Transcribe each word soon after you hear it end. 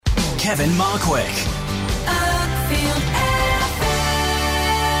Kevin Markwick.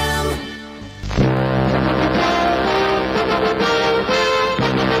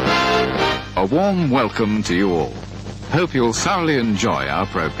 A warm welcome to you all. Hope you'll thoroughly enjoy our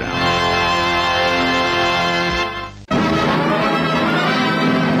programme.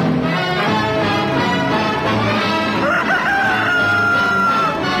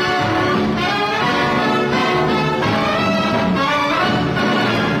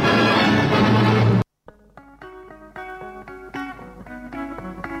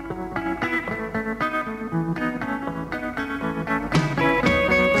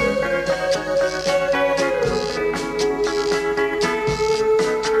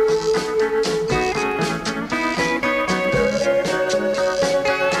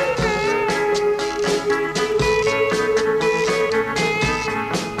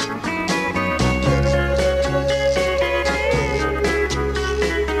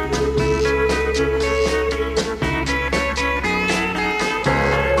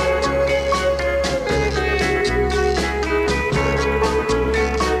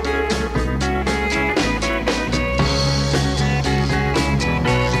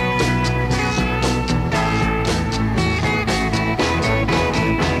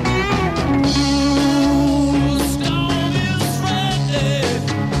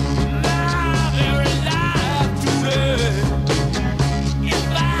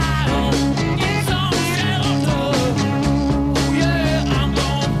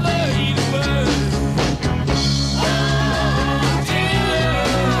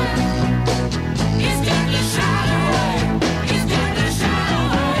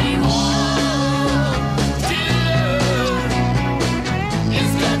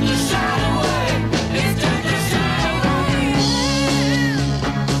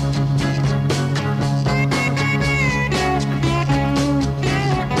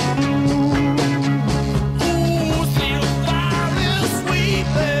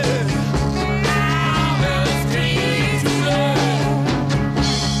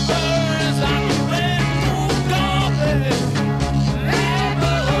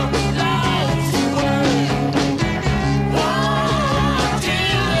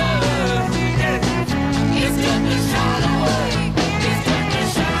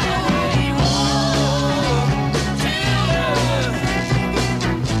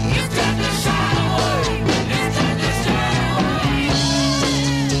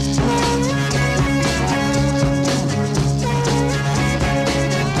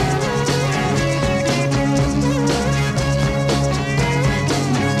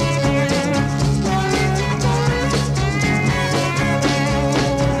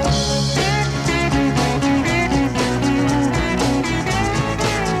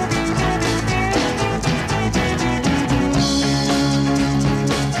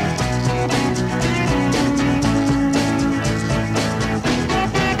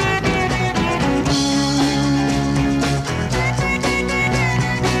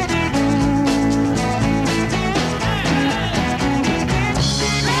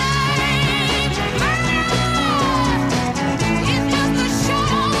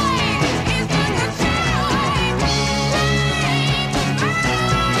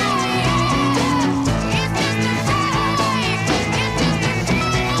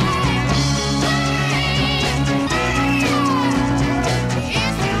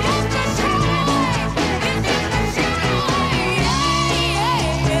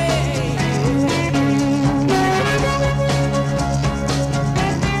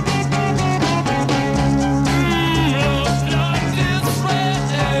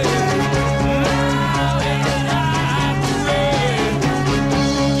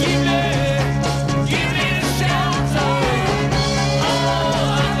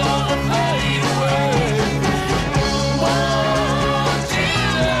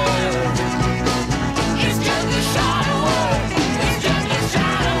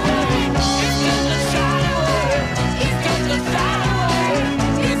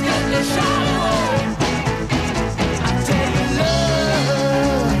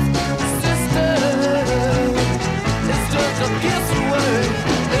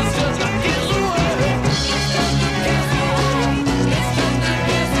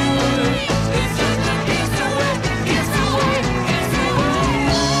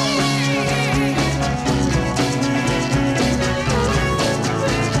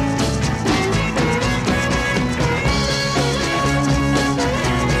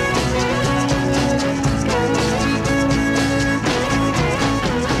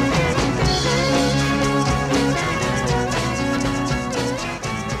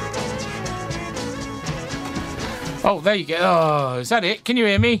 Oh, there you go. Oh, is that it? Can you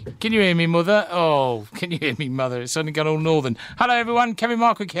hear me? Can you hear me, Mother? Oh, can you hear me, Mother? It's suddenly gone all northern. Hello, everyone. Kevin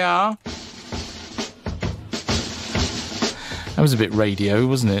Markwick here. That was a bit radio,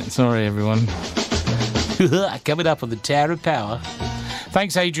 wasn't it? Sorry, everyone. Coming up on the Tower of Power.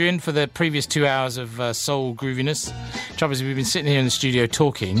 Thanks, Adrian, for the previous 2 hours of soul grooviness. Trouble is, we've been sitting here in the studio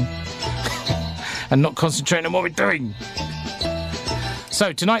talking and not concentrating on what we're doing.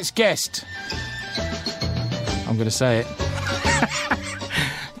 So, tonight's guest... I'm going to say it.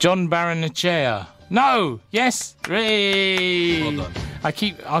 Jon Barrenechea. No! Yes! Hooray! Well done. I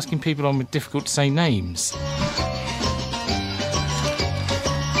keep asking people on with difficult to say names.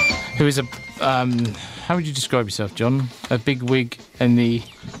 Who is a... how would you describe yourself, John? A big wig in the...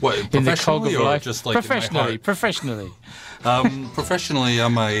 What, in the cog of professionally or life? just like in my heart? Professionally. Professionally,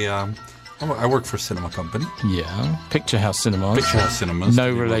 I work for a cinema company. Yeah. Picturehouse Cinemas. Picturehouse Cinemas.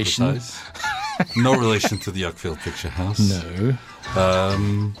 No relation. No relation to the Uckfield Picturehouse.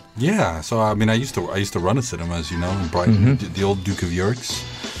 No. Yeah. So I used to run a cinema, as you know, in Brighton, the old Duke of York's.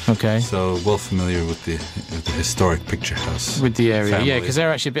 Okay. So well familiar with the historic Picturehouse. With the area, family. yeah, because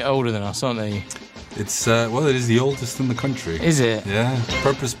they're actually a bit older than us, aren't they? It's it is the oldest in the country. Is it? Yeah.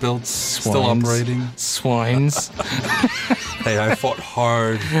 Purpose built, still operating. Swines. Hey, I fought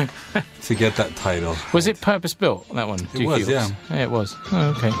hard to get that title. Was it purpose built, that one? It was, yeah. Yeah, it was. Oh,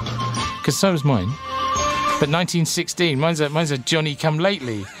 okay. Because so was mine. But 1916, mine's a Johnny come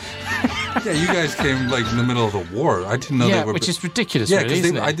lately. Yeah, you guys came like in the middle of the war. I didn't know they were... which is ridiculous, yeah, really,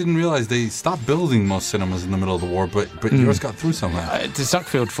 isn't it? I didn't realize they stopped building most cinemas in the middle of the war, but yours got through somehow. It's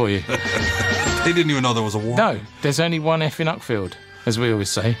Uckfield for you. They didn't even know there was a war. No, there's only one F in Uckfield, as we always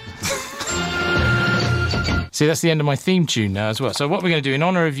say. See, that's the end of my theme tune now as well. So what we're going to do in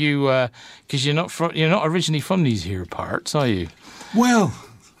honour of you, because you're not originally from these here parts, are you? Well,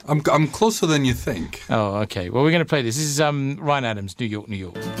 I'm closer than you think. Oh, okay. Well, we're going to play this. This is Ryan Adams, New York, New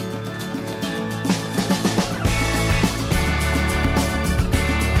York.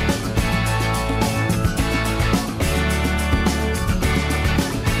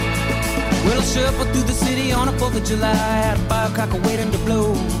 Well, I shuffled through the city on a 4th of July, had a firecracker waiting to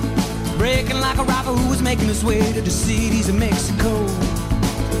blow, breaking like a rocker who was making his way to the cities of Mexico.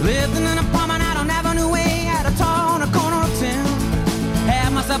 Lived in an apartment out on Avenue A, at a tall on a corner of town.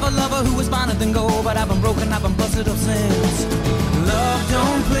 Had myself a lover who was finer than gold, but I've been broken, I've been busted up since. Love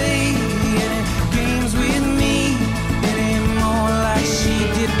don't play any games with me anymore like she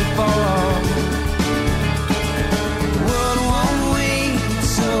did before. World won't wait,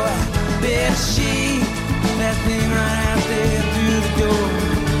 so bet she that thing right out there through the door.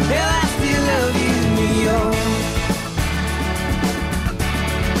 Hell, I still love you, New York.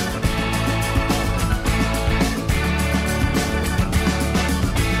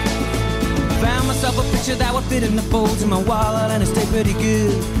 Found myself a picture that would fit in the folds in my wallet, and it stayed pretty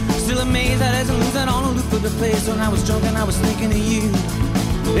good. Still amazed that there's a losing on a loop of the place. When I was drunk and I was thinking of you.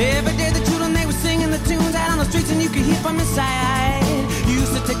 Every day the children, they were singing the tunes out on the streets, and you could hear from inside.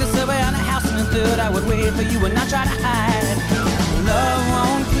 Used to take the subway on the house in the third. I would wait for you and not try to hide. Love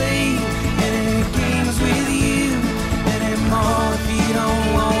won't play any games with you anymore if you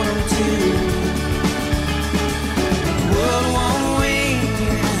don't want them to. World won't wait,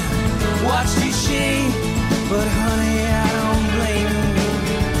 watch you shake, but honey, I don't blame you.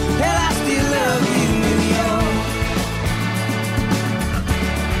 Hell, I still love you, New York.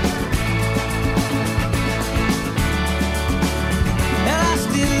 Hell, I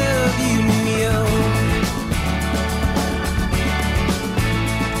still love you, New York.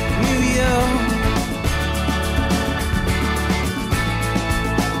 New York.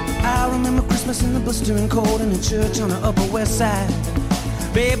 I remember Christmas in the blistering cold in the church on the Upper West Side.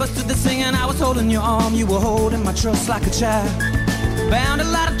 Babe, I stood there singing, I was holding your arm, you were holding my trust like a child. Found a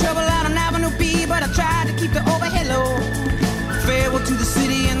lot of trouble out on Avenue B, but I tried to keep the overhead low. Farewell to the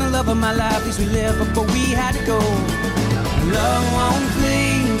city and the love of my life, these we lived before we had to go. Love won't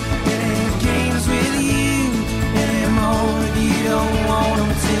play any games with you anymore if you don't want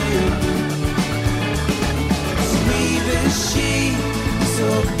them to. Sweep and she, this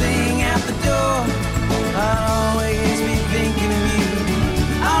old thing out the door, I'll always be thinking of you.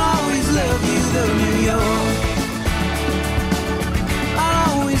 I'll always love you, though, New York.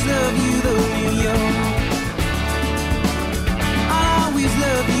 I'll always love you, though, New York. I'll always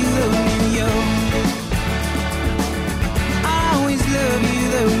love you, though, New York. I'll always love you,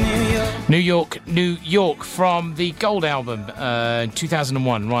 though, New York. New York, New York from the Gold album,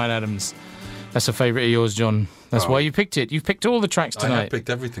 2001, Ryan Adams. That's a favourite of yours, John. That's why you picked it. You've picked all the tracks tonight. I have picked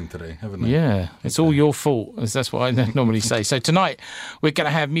everything today, haven't I? Yeah, it's all your fault. That's what I normally say. So tonight we're going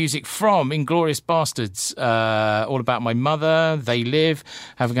to have music from Inglourious Bastards, All About My Mother, They Live.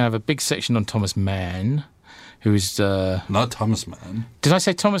 We're going to have a big section on Thomas Mann, who's... Not Thomas Mann. Did I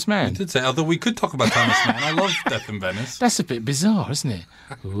say Thomas Mann? You did say, although we could talk about Thomas Mann. I love Death in Venice. That's a bit bizarre, isn't it?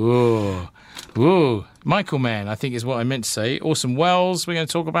 Whoa. Whoa. Michael Mann, I think is what I meant to say. Orson Welles, we're going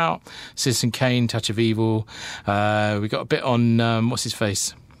to talk about. Citizen Kane, Touch of Evil. We got a bit on, what's his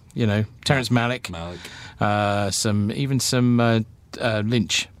face? You know, Terrence Malick. Some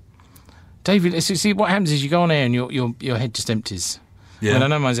Lynch. David, see, what happens is you go on air and your head just empties. Yeah. And I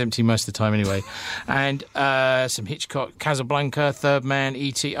know mine's empty most of the time anyway. And some Hitchcock, Casablanca, Third Man,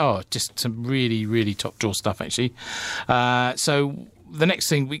 E.T. Oh, just some really, really top drawer stuff, actually. So the next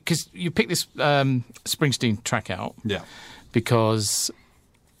thing, because you picked this Springsteen track out. Yeah. Because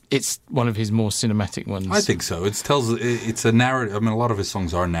it's one of his more cinematic ones. I think so. It's a narrative. I mean, a lot of his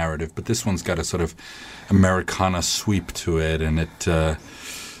songs are narrative, but this one's got a sort of Americana sweep to it, and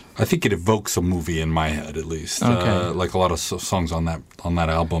I think it evokes a movie in my head, at least. Okay. Like a lot of songs on that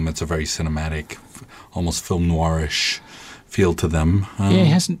album, it's a very cinematic, almost film noirish feel to them. He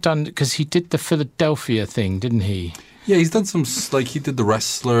hasn't done, because he did the Philadelphia thing, didn't he? Yeah, he's done some, like he did the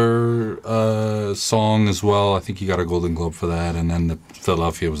Wrestler song as well. I think he got a Golden Globe for that, and then the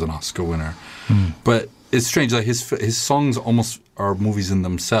Philadelphia was an Oscar winner. But it's strange, like his songs almost are movies in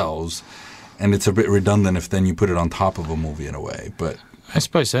themselves, and it's a bit redundant if then you put it on top of a movie in a way, but... I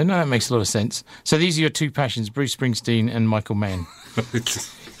suppose so. No, that makes a lot of sense. So these are your two passions, Bruce Springsteen and Michael Mann.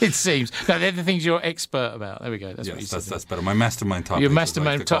 It seems. No, they're the things you're expert about. There we go. That's what you said. That's better. My mastermind topic. Your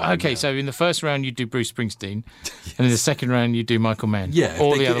mastermind topic. Okay, so in the first round you do Bruce Springsteen, and in the second round you do Michael Mann. Yeah,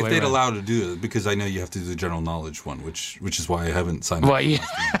 or if they'd allow to do it, because I know you have to do the general knowledge one, which is why I haven't signed up. Yeah.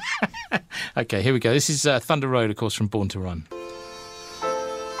 Okay, here we go. This is Thunder Road, of course, from Born to Run.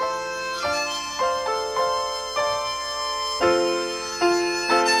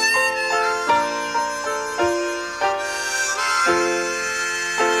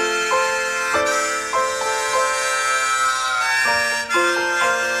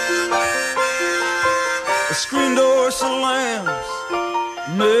 The screen door slams,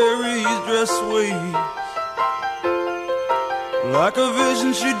 Mary's dress waves. Like a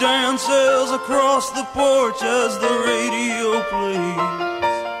vision she dances across the porch as the radio plays.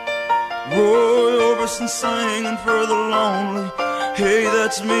 Roy Orbison singing for the lonely. Hey,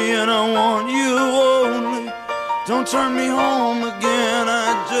 that's me and I want you only. Don't turn me home again,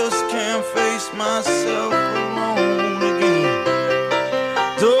 I just can't face myself alone again.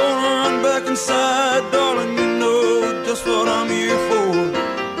 Don't run back inside, darling, you know just what I'm here for.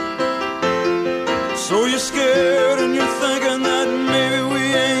 So you're scared and you're thinking that maybe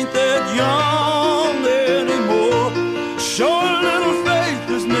we ain't that young anymore. Show a little faith,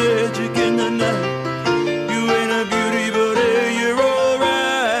 there's magic in the night. You ain't a beauty, but hey, you're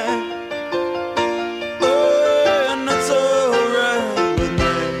alright. Oh, yeah, and that's alright with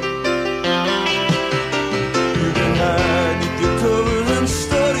me.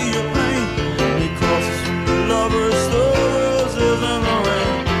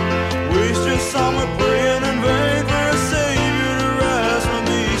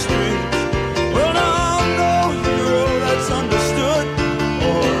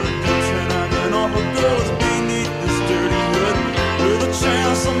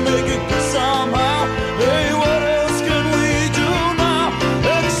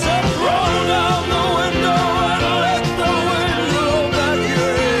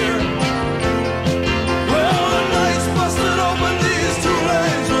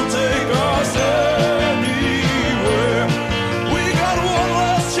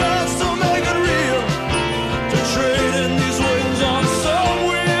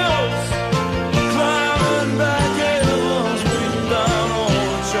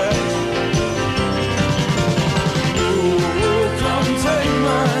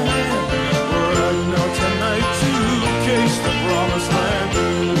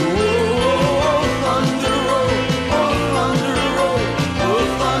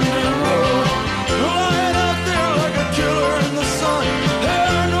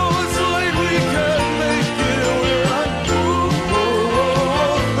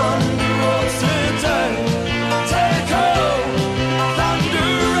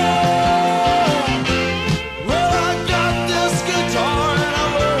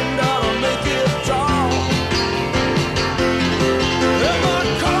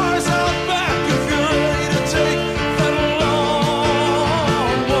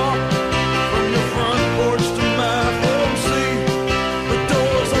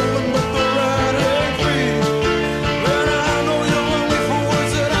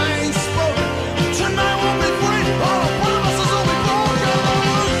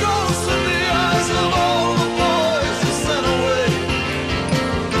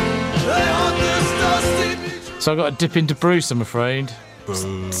 So I've got to dip into Bruce, I'm afraid.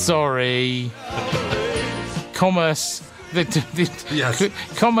 Boo. Sorry. Commerce. Yes.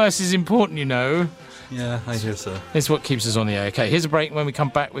 Commerce is important, you know. Yeah, I hear so. It's what keeps us on the air. Okay, here's a break. When we come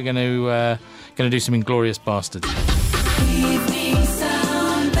back, we're going to do some Inglourious Bastards. Evening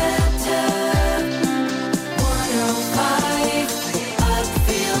sound better. 105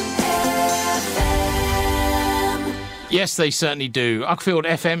 Uckfield FM. Yes, they certainly do. Uckfield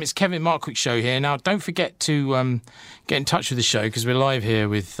FM, it's Kevin Markwick show here. Now, don't forget to get in touch with the show because we're live here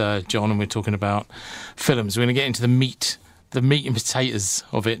with John and we're talking about films. We're going to get into the meat and potatoes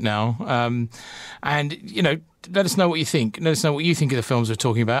of it now. And, you know, let us know what you think. Let us know what you think of the films we're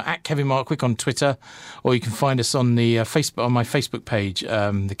talking about at Kevin Markwick on Twitter, or you can find us on the Facebook on my Facebook page,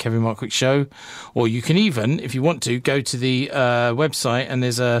 the Kevin Markwick Show, or you can even, if you want to, go to the website and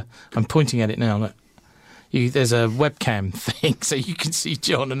I'm pointing at it now. Look. There's a webcam thing, so you can see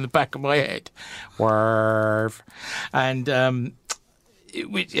John in the back of my head. And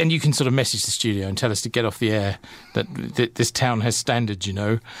you can sort of message the studio and tell us to get off the air, that this town has standards, you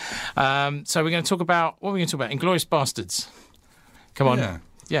know. So we're going to talk about, what are we going to talk about? Inglourious Bastards. Come on.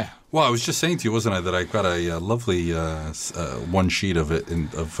 Yeah. Well, I was just saying to you, wasn't I, that I got a lovely one sheet of it,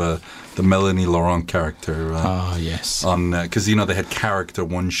 of the Melanie Laurent character. Yes. Because, you know, they had character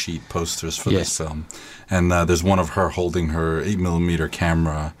one sheet posters for this film. And there's one of her holding her 8mm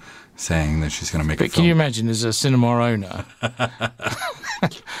camera saying that she's going to make a film. But can you imagine, as a cinema owner,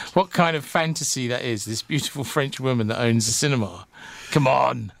 what kind of fantasy that is, this beautiful French woman that owns a cinema? Come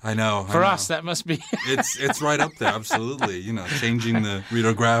on. I know. For us, that must be... it's right up there, absolutely. You know, changing the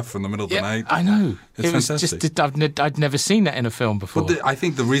readograph in the middle of the night. I know. It's fantastic. Just, I'd never seen that in a film before. Well, I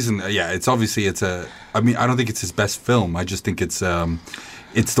think the reason, it's obviously, I don't think it's his best film. I just think it's the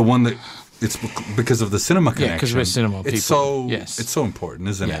one that... It's because of the cinema connection. Yeah, because we're cinema people. It's so important,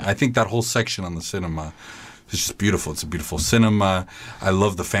 isn't it? I think that whole section on the cinema is just beautiful. It's a beautiful cinema. I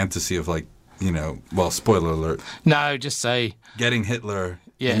love the fantasy of, like, you know, well, spoiler alert. No, just say getting Hitler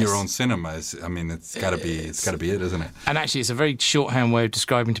in your own cinema is, I mean, it's got to be it, isn't it? And actually, it's a very shorthand way of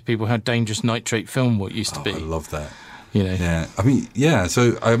describing to people how dangerous nitrate film used to be. I love that. You know. Yeah. I mean, yeah.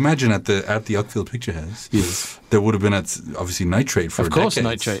 So I imagine at the Uckfield Picturehouse, there would have been obviously nitrate for decades.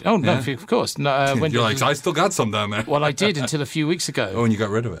 Nitrate. Oh no, of course. No, you're like, I still got some down there. Well, I did until a few weeks ago. Oh, and you got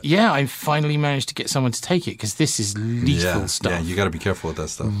rid of it. Yeah, I finally managed to get someone to take it because this is lethal stuff. Yeah, you got to be careful with that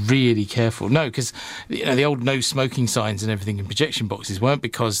stuff. Really careful. No, because you know the old no smoking signs and everything in projection boxes weren't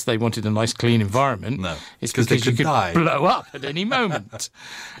because they wanted a nice clean environment. No, it's because you could blow up at any moment.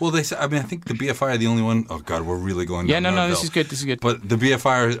 Well, I think the BFI are the only one. Oh God, we're really going down. Yeah, no, this is good. This is good. But the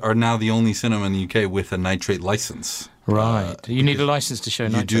BFI are now the only cinema in the UK with a nitrate license. Right. You need a license to show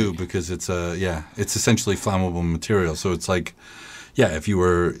nitrate. You do, because it's essentially flammable material. So it's like, if you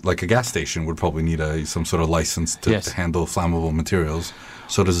were like a gas station would probably need some sort of license to handle flammable materials.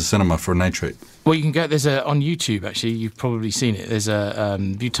 So does a cinema for nitrate. Well, you can go. There's on YouTube actually. You've probably seen it. There's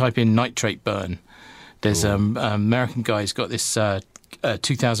you type in nitrate burn. There's American guy's got this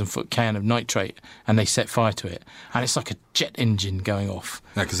 2,000-foot can of nitrate, and they set fire to it, and it's like a jet engine going off.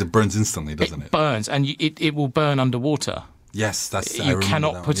 Yeah, because it burns instantly, doesn't it? It burns, and it will burn underwater. Yes, you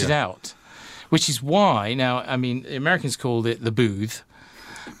cannot put it out, which is why now. I mean, the Americans called it the booth,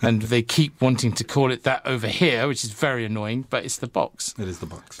 and they keep wanting to call it that over here, which is very annoying. But it's the box. It is the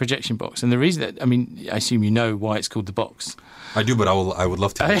box, projection box, and the reason that I assume you know why it's called the box. I do, but I would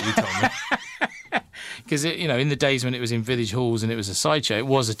love to have you tell me. Because in the days when it was in village halls and it was a sideshow, it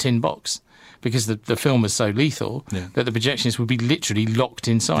was a tin box. Because the film was so lethal that the projectionist would be literally locked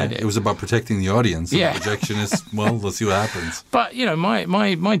inside it. It was about protecting the audience. Yeah. The projectionist, well, let's see what happens. But, you know,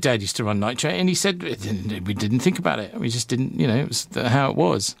 my dad used to run nitrate, and he said we didn't think about it. We just didn't, it was how it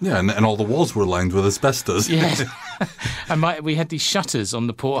was. Yeah, and all the walls were lined with asbestos. Yes. And we had these shutters on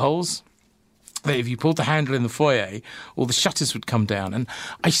the portholes. If you pulled the handle in the foyer, all the shutters would come down. And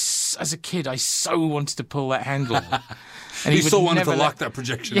as a kid, I so wanted to pull that handle. And he still wanted to lock that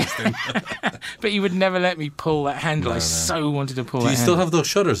projectionist in. But he would never let me pull that handle. No. I so wanted to pull that handle. Do you still have those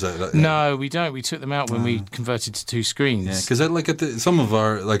shutters? No, we don't. We took them out when we converted to 2 screens. Yeah, because at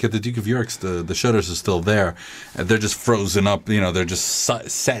the Duke of York's, the shutters are still there. They're just frozen up. They're just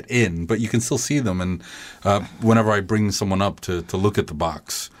set in, but you can still see them. And whenever I bring someone up to look at the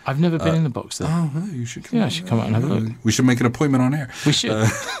box, I've never been in the box though. Oh, you should come. Yeah, I should come out and have a look. We should make an appointment on air. We should.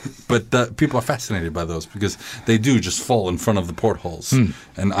 But people are fascinated by those because they do just fall in front of the portholes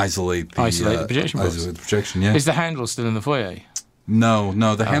and isolate the projection box. Isolate the projection, yeah. Is the handle still in the foyer? No,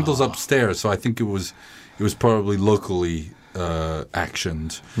 the handle's upstairs, so I think it was probably locally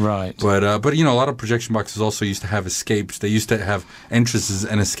actioned. Right. But a lot of projection boxes also used to have escapes. They used to have entrances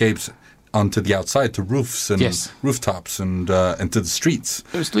and escapes onto the outside to roofs and Yes. rooftops and to the streets.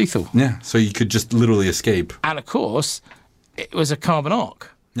 It was lethal. Yeah, so you could just literally escape. And of course, it was a carbon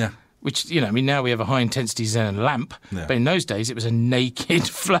arc. Yeah. Which, I mean, now we have a high-intensity xenon lamp, Yeah. but in those days it was a naked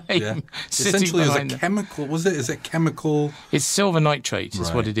flame Yeah. sitting Essentially, it was a behind them. chemical. Was it? Is it chemical? It's silver nitrate is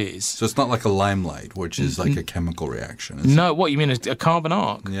what Right. it is. So it's not like a limelight, which is like a chemical reaction. Is No, what, you mean a carbon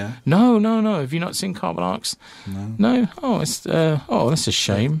arc? Yeah. No. Have you not seen carbon arcs? No? Oh, it's, that's a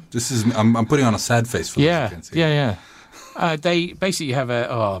shame. This is. I'm putting on a sad face for this. Yeah, I can't see. yeah. They basically have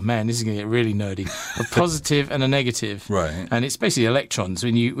oh man, this is going to get really nerdy. A positive and a negative, Right. And it's basically electrons.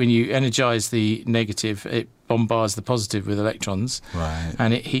 When you energize the negative, it bombards the positive with electrons, Right.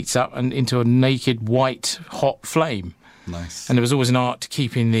 and it heats up and into a naked white hot flame. Nice. And there was always an art to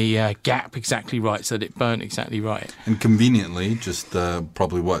keeping the gap exactly right, so that it burnt exactly right. And conveniently, just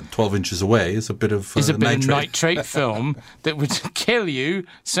probably 12 inches away is a bit of It's a bit nitrate. of nitrate film that would kill you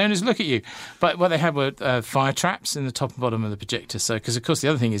as soon as look at you. But what they had were fire traps in the top and bottom of the projector. So, because of course the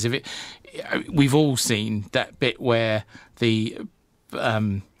other thing is, we've all seen that bit where the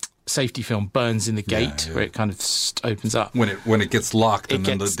safety film burns in the gate, yeah. where it kind of opens up. When it gets locked and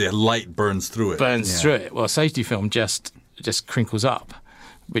then gets- the light burns through it. Burns Yeah. through it. Well, safety film just crinkles up,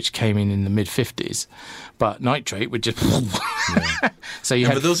 which came in the mid-50s. But nitrate would just... So you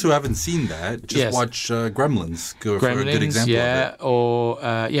And had for those who haven't seen that, just Yes. watch Gremlins. Go for a good Gremlins, example yeah, of it. or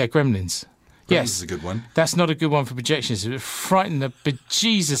Gremlins. Gremlins Yes, is a good one. that's not a good one for projections. It would frighten the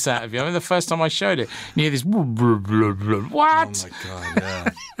bejesus out of you. I mean, the first time I showed it, you hear this... What? Oh my god, yeah.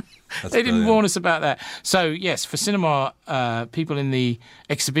 That's They didn't brilliant. warn us about that. So, yes, for cinema, people in the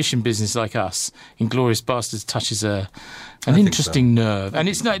exhibition business like us, Inglourious Basterds touches an think interesting nerve. And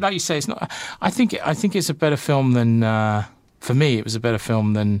it's not, like you say, it's not... I think it's a better film than... for me, it was a better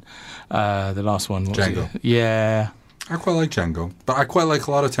film than the last one. What was Django. it? Yeah. I quite like Django, but I quite like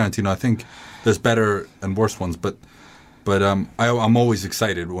a lot of Tarantino. I think there's better and worse ones, but I'm always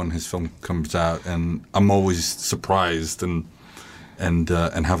excited when his film comes out, and I'm always surprised and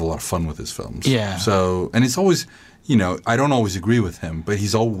have a lot of fun with his films. Yeah. So, and it's always, I don't always agree with him, but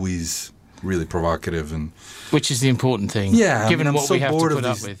he's always really provocative and Which is the important thing. yeah. Given I'm what so we have to bored put of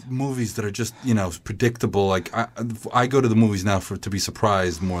up these with. movies that are just predictable. Like I go to the movies now to be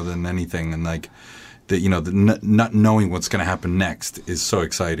surprised more than anything, and like not knowing what's going to happen next is so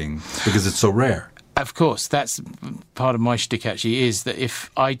exciting because it's so rare. Of course, that's part of my shtick, actually, is that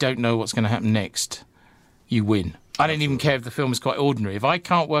if I don't know what's going to happen next, you win. I don't even care if the film is quite ordinary. If I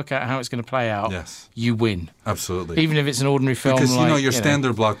can't work out how it's going to play out, Yes. you win. Absolutely. Even if it's an ordinary film. Because like, your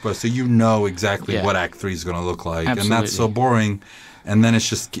standard blockbuster, you know exactly Yeah. what Act 3 is going to look like, Absolutely. and that's so boring. And then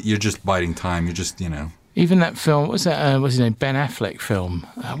you're just biding time. You're just Even that film, what's that? What's his name? Ben Affleck film.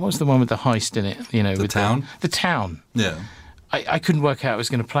 What was the one with the heist in it? The with Town? The Town. yeah. I couldn't work out how it was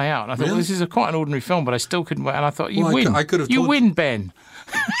going to play out. And I thought, Really? well, this is quite an ordinary film, but I still couldn't work. And I thought, you Well, win. I could have you told win, Ben.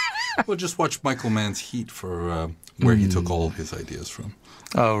 Well, just watch Michael Mann's Heat for where he took all his ideas from.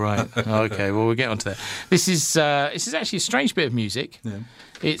 Oh, right. Okay, well, we'll get on to that. This is actually a strange bit of music. Yeah.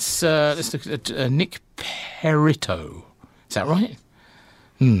 It's let's look at Nick Perito. Is that right?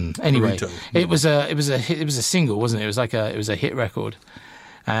 Anyway, Perito. it was a single, wasn't it? It was a hit record.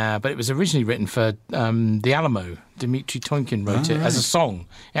 But it was originally written for The Alamo. Dmitri Toynkin wrote it as a song.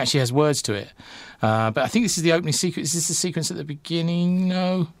 It actually has words to it. But I think this is the opening sequence. Is this the sequence at the beginning?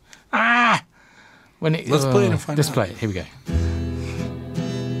 No. Let's play it and find Let's out. play it. Here we go.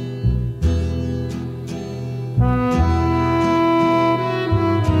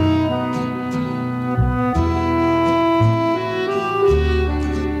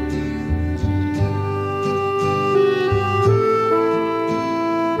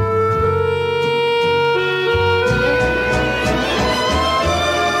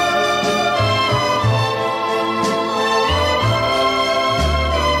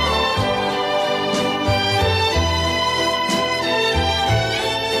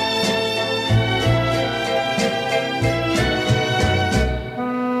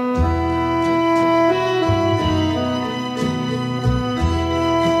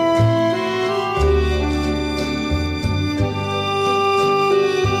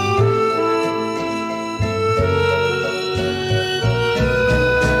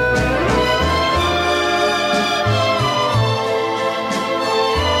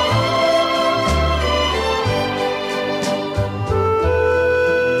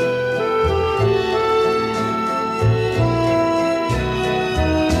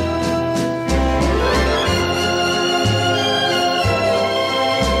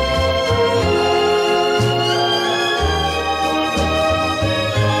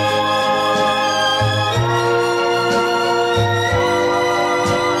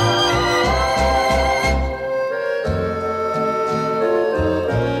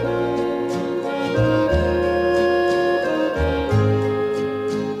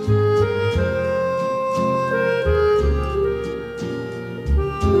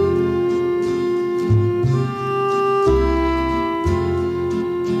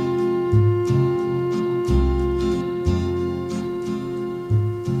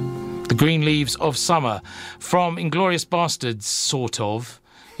 Green Leaves of Summer from Inglourious Bastards, sort of,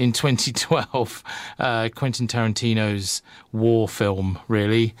 in 2012, Quentin Tarantino's war film,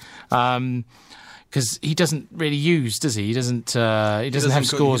 really. Because he doesn't really use, does he? He doesn't have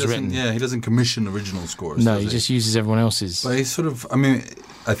scores written. Yeah, he doesn't commission original scores. No, he just uses everyone else's. But he sort of, I mean,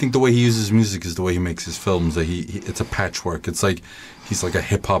 I think the way he uses music is the way he makes his films. That it's a patchwork. It's like he's like a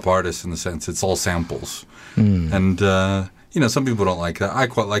hip hop artist in the sense it's all samples. And some people don't like that. I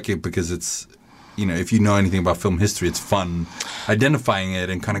quite like it because it's, if you know anything about film history, it's fun identifying it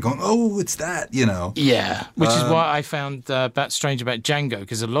and kind of going, oh, it's that, Yeah, which is why I found that strange about Django,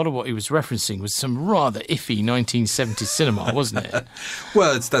 because a lot of what he was referencing was some rather iffy 1970s cinema, wasn't it?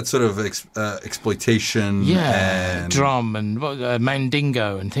 Well, it's that sort of exploitation. Yeah, and drum and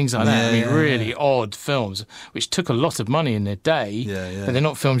Mandingo and things like that. I mean, really odd films, which took a lot of money in their day. Yeah. But they're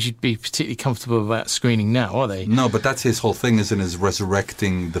not films you'd be particularly comfortable about screening now, are they? No, but that's his whole thing, isn't it? Is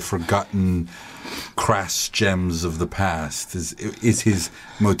resurrecting the forgotten crass gems of the past is his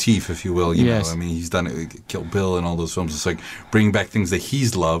motif, if you will. You know, I mean, he's done it, Kill Bill and all those films. It's like bringing back things that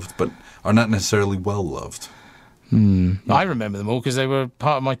he's loved, but are not necessarily well loved. I remember them all because they were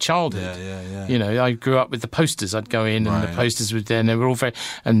part of my childhood. Yeah. I grew up with the posters. I'd go in and the posters were there, and they were all very.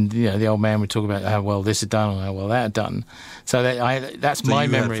 And the old man would talk about how well this had done or how well that had done. So that's my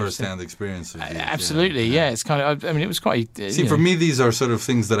memory. Had first-hand experience. Absolutely, yeah. It's kind of. I mean, it was quite. See, for me, these are sort of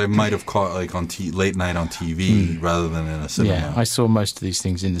things that I might have caught like on late night on TV rather than in a cinema. Yeah, I saw most of these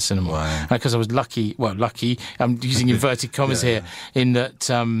things in the cinema because I was lucky. Well, lucky. I'm using inverted commas here in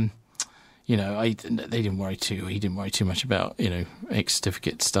that. He didn't worry too much about X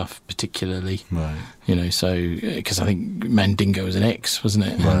certificate stuff particularly, right? So because I think Mandingo was an X, wasn't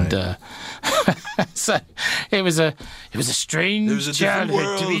it? Right. And so it was a strange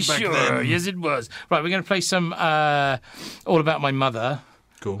childhood, to be sure. Then. Yes, it was. Right, we're going to play some All About My Mother.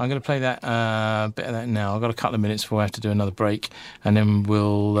 Cool. I'm going to play that bit of that now. I've got a couple of minutes before I have to do another break, and then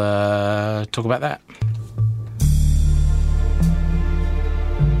we'll talk about that.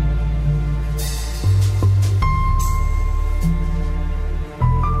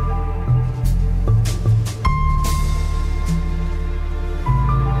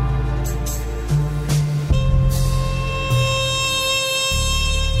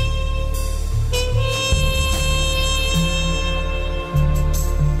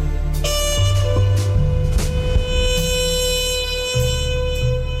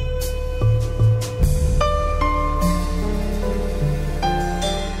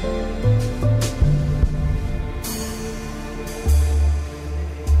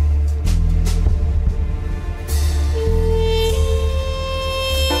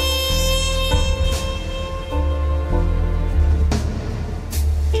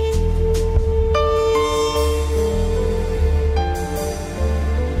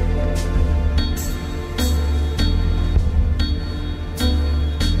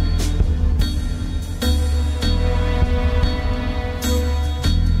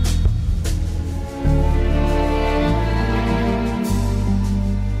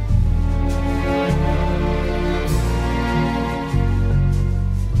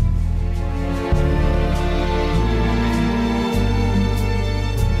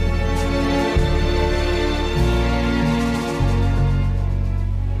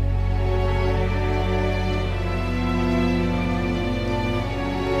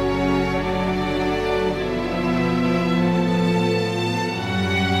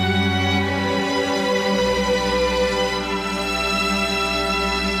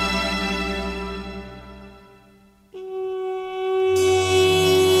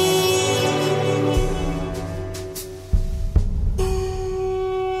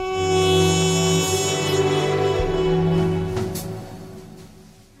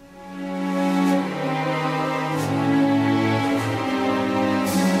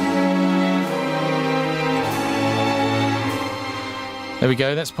 There we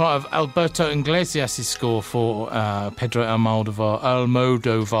go. That's part of Alberto Iglesias' score for Pedro Almodovar's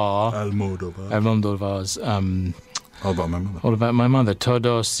All About My Mother. All About My Mother.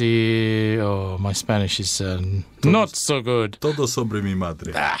 Todo si... Oh, my Spanish is not so good. Todo sobre mi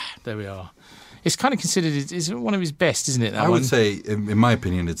madre. There we are. It's kind of considered... It's one of his best, isn't it, that I one? would say, in my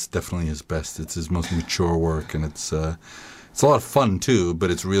opinion, it's definitely his best. It's his most mature work, and it's a lot of fun, too, but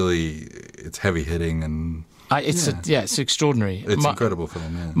it's heavy hitting and... It's extraordinary. It's an incredible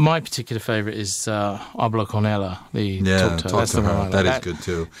film, yeah. My particular favourite is Hablo con ella, Talk to That's the her. one. That is good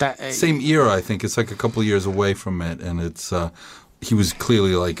too. Same era, I think. It's like a couple of years away from it, and it's he was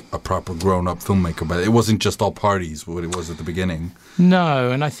clearly like a proper grown-up filmmaker, but it wasn't just all parties what it was at the beginning. No,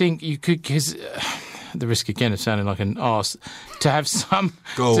 and I think you could, because the risk again of sounding like an arse, to have some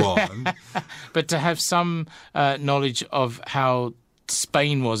Go on. but to have some knowledge of how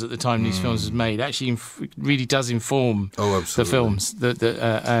Spain was at the time these films was made actually really does inform the films.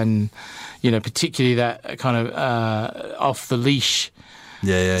 And particularly that kind of off the leash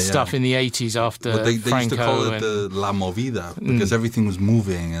stuff in the 80s after But they Franco. used to call it the La Movida because everything was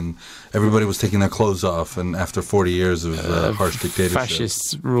moving and everybody was taking their clothes off. And after 40 years of harsh dictatorship,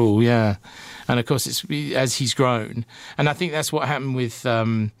 fascist rule, yeah. And of course, it's as he's grown, and I think that's what happened with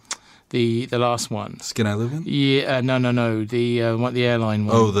the last one. Skin I Live In? Yeah, no, the airline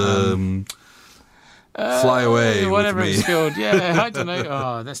one. Oh, the Fly Away whatever with me. it's called. Yeah, I don't know.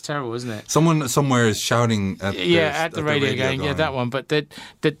 Oh, that's terrible, isn't it? Someone somewhere is shouting at the radio going. Yeah, that one. But the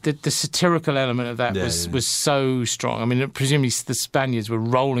satirical element of that was so strong. I mean, presumably the Spaniards were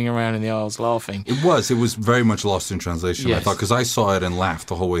rolling around in the aisles laughing. It was very much lost in translation. Yes. I thought because I saw it and laughed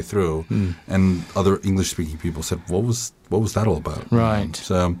the whole way through, and other English-speaking people said, "What was that all about?" Right.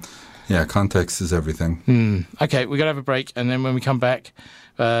 So, yeah, context is everything. Okay, we're gonna have a break, and then when we come back.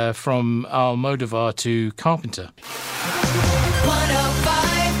 From Almodovar to Carpenter.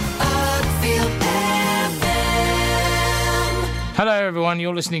 105 Upfield FM. Hello, everyone.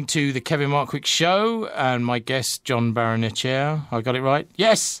 You're listening to the Kevin Markwick Show, and my guest, Jon Barrenechea. I got it right?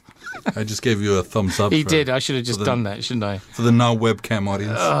 Yes! I just gave you a thumbs up. He did. I should have just done that, shouldn't I? For the non-webcam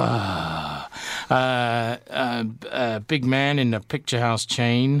audience. Big man in the Picturehouse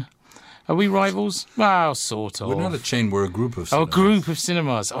chain. Are we rivals? Well, sort of. We're not a chain, we're a group of cinemas. A group of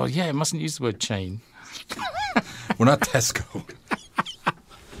cinemas. Oh, yeah, mustn't use the word chain. We're not Tesco.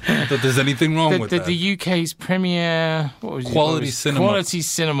 Not that there's anything wrong with that. The UK's premier... What was Quality cinema. Quality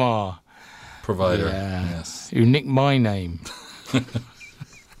cinema. Provider, Yeah. yes. Who nicked my name.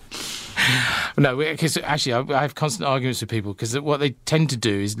 No, because actually I have constant arguments with people because what they tend to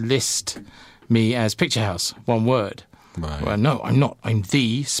do is list me as Picturehouse, one word. Right. Well, no, I'm not. I'm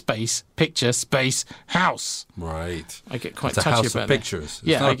the space picture space house. Right. I get quite It's a touchy house about of that. pictures. It's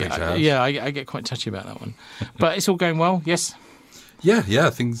Yeah, not a picture house. I get quite touchy about that one. But it's all going well. Yes. Yeah.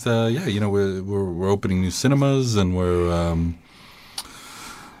 Things. We're opening new cinemas, and we're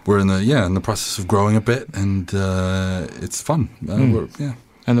in the process of growing a bit, and it's fun.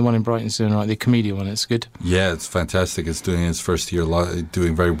 And the one in Brighton's doing right. The comedian one. It's good. Yeah, it's fantastic. It's doing its first year,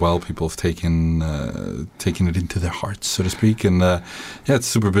 doing very well. People have taken it into their hearts, so to speak. And it's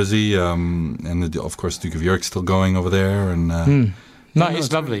super busy. And of course, Duke of York's still going over there. And No,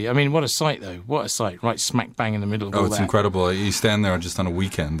 it's lovely. I mean, what a sight, though. What a sight. Right smack bang in the middle of all it's that. incredible. You stand there just on a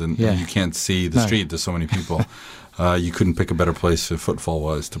weekend, and you can't see the street. There's so many people. You couldn't pick a better place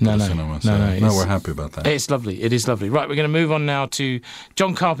footfall-wise to put a cinema. So, we're happy about that. It's lovely. It is lovely. Right, we're going to move on now to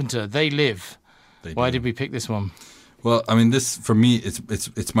John Carpenter, They Live. Why did we pick this one? Well, I mean, this, for me,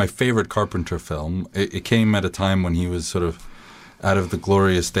 it's my favorite Carpenter film. It came at a time when he was sort of out of the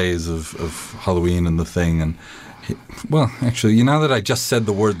glorious days of Halloween and The Thing, and actually, now that I just said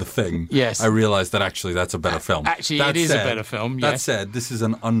the word "The Thing," yes, I realized that actually that's a better film. Actually, it is a better film. That Yes. said, this is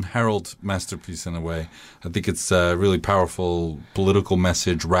an unheralded masterpiece in a way. I think it's a really powerful political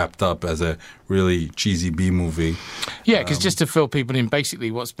message wrapped up as a really cheesy B movie. Yeah, because just to fill people in,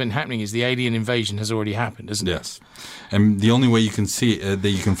 basically what's been happening is the alien invasion has already happened, isn't it? Yes, and the only way you can see that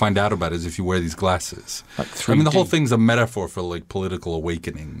you can find out about it is if you wear these glasses. Like 3D. I mean, the whole thing's a metaphor for like political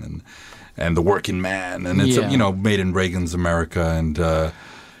awakening and the working man, and it's made in Reagan's America, and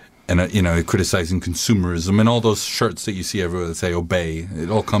criticizing consumerism, and all those shirts that you see everywhere that say "Obey." It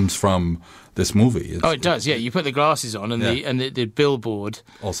all comes from this movie. It does. Yeah, you put the glasses on, and the billboard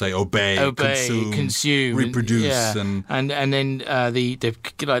all say "Obey, consume, reproduce," yeah. and then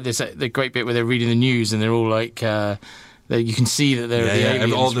the great bit where they're reading the news, and they're all like. You can see that they're the aliens.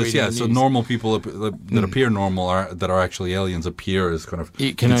 And all this, reading the so news. normal people that appear normal that are actually aliens appear as kind of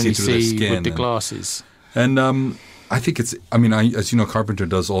You can only through their see skin with the glasses. And I think it's. I mean, as you know, Carpenter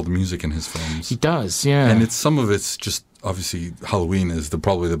does all the music in his films. He does, yeah. And some of it's just obviously Halloween is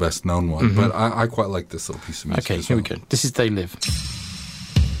probably the best known one, but I quite like this little piece of music. Okay, here we go. This is They Live.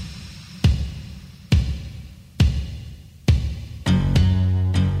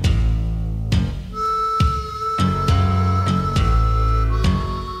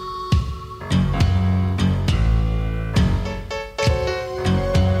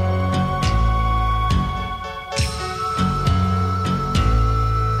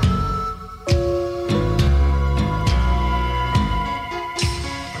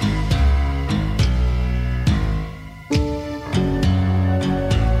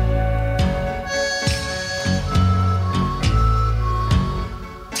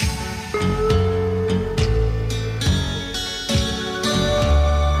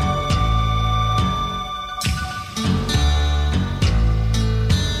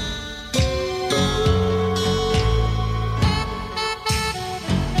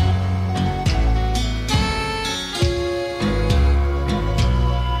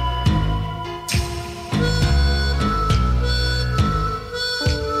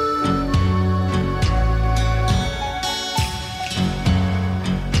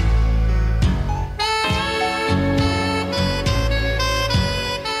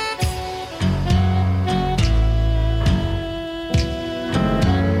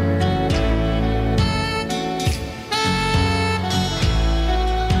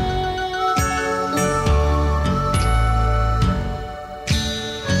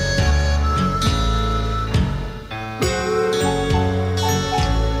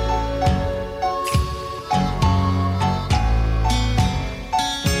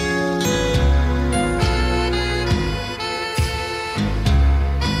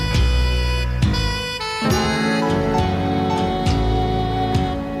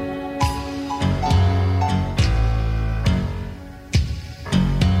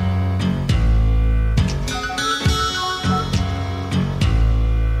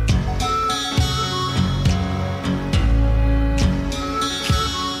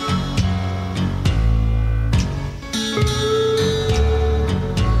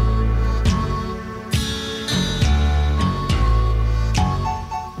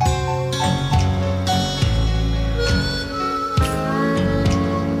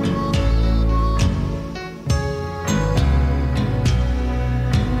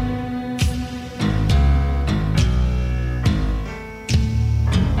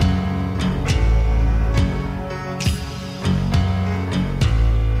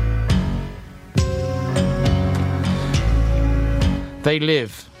 They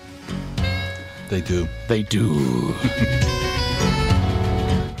live. They do. They do.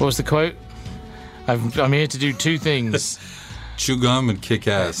 What was the quote? I'm here to do two things. Chew gum and kick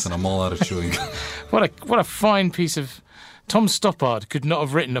ass, and I'm all out of chewing gum. What a fine piece of... Tom Stoppard could not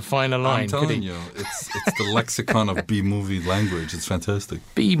have written a finer line, I'm could he? telling you, it's the lexicon of B-movie language. It's fantastic.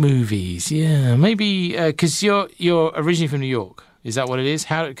 B-movies, yeah. Maybe, because you're originally from New York. Is that what it is?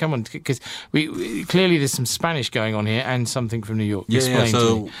 Come on, because we clearly there's some Spanish going on here and something from New York. Yeah, Explain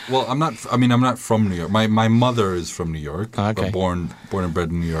to me. well, I'm not from New York. My mother is from New York. Okay. Born and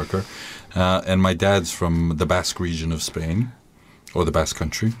bred a New Yorker. And my dad's from the Basque region of Spain, or the Basque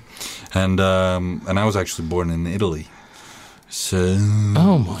country. And I was actually born in Italy. So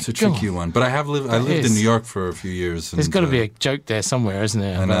it's a tricky one. But I lived in New York for a few years. There's got to be a joke there somewhere, isn't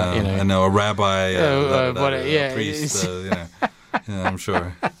there? I know, a rabbi, a priest, yeah, I'm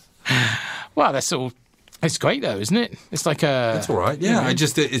sure. Well, that's all. It's great though, isn't it? It's like a. It's all right. Yeah,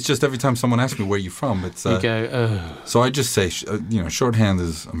 it's just every time someone asks me where you're from, it's you go. Oh. So I just say, shorthand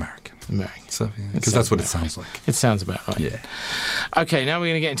is American. American. So because that's what it sounds like. It sounds about right. Yeah. Okay, now we're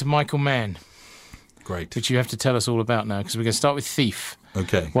going to get into Michael Mann. Great. Which you have to tell us all about now, because we're going to start with Thief.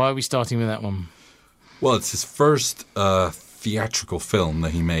 Okay. Why are we starting with that one? Well, it's his first theatrical film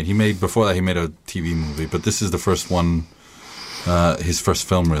that he made. Before that, he made a TV movie, but this is the first one, his first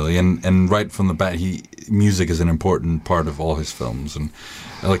film, really. And right from the bat, music is an important part of all his films, and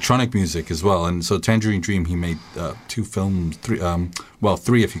electronic music as well. And so Tangerine Dream, he made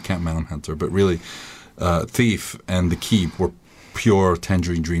three if you count Manhunter, but really Thief and The Keep were pure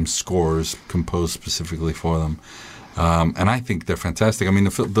Tangerine Dream scores composed specifically for them, and I think they're fantastic. I mean,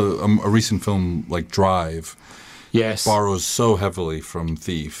 a recent film like Drive, yes, borrows so heavily from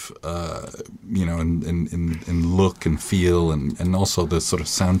Thief, in look and feel, and also the sort of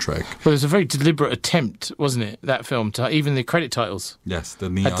soundtrack. Well, it was a very deliberate attempt, wasn't it? That film, even the credit titles. Yes, the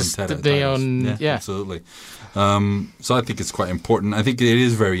neon titles. Yeah, absolutely. So I think it's quite important. I think it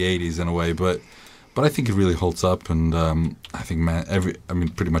is very 80s in a way, but I think it really holds up, and I think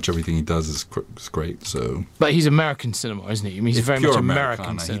pretty much everything he does is great. So, but he's American cinema, isn't he? I mean, he's very much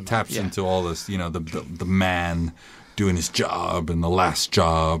American cinema. He taps into all this, the man doing his job and the last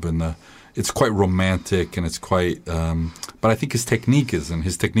job, and it's quite romantic, and it's quite. But I think his technique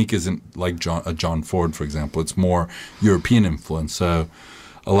isn't like John Ford, for example. It's more European influence. So.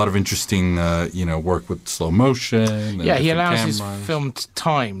 A lot of interesting, work with slow motion. Yeah, he allows his film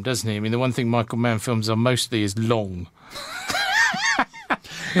time, doesn't he? I mean, the one thing Michael Mann films are mostly is long. I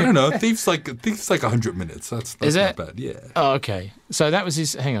don't know. Thief's like 100 minutes. That's is not it? bad. Yeah. Oh, okay. So that was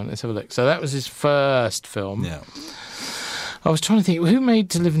his. Hang on, let's have a look. So that was his first film. Yeah. I was trying to think, who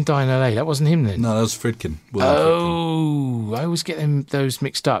made To Live and Die in LA? That wasn't him then. No, that was Friedkin. Friedkin. I always get those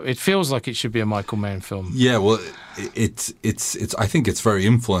mixed up. It feels like it should be a Michael Mann film. Yeah, well, it's. I think it's very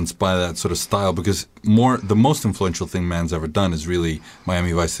influenced by that sort of style, because the most influential thing Mann's ever done is really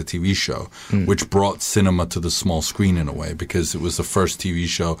Miami Vice, the TV show, which brought cinema to the small screen in a way, because it was the first TV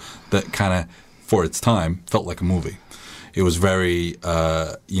show that kind of, for its time, felt like a movie. It was very,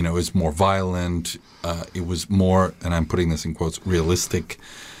 it was more violent. It was more, and I'm putting this in quotes, realistic.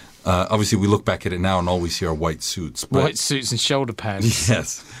 Obviously, we look back at it now, and all we see are white suits. White suits and shoulder pads.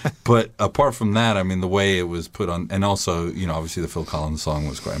 Yes. But apart from that, I mean, the way it was put on, and also, obviously the Phil Collins song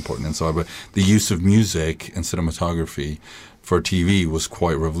was quite important, and so. But the use of music and cinematography for TV was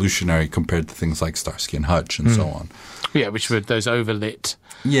quite revolutionary compared to things like Starsky and Hutch and so on. Yeah, which were those overlit.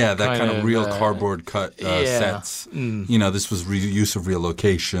 Yeah, that kind of real cardboard cut sets. This was use of real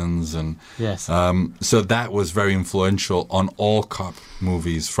locations, and yes. So that was very influential on all cop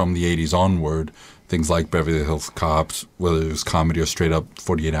movies from the 80s onward. Things like Beverly Hills Cops, whether it was comedy or straight up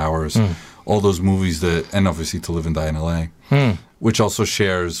 48 Hours. All those movies and obviously To Live and Die in L.A., which also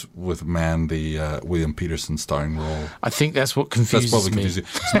shares with Mann the William Peterson starring role. I think that's what confuses That's probably me. confusing.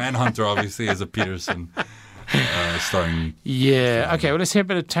 Manhunter obviously is a Peterson starring. Yeah, okay, well, let's hear a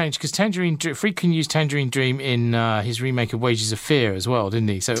bit of Tangerine, because Friedkin used Tangerine Dream in his remake of Wages of Fear as well, didn't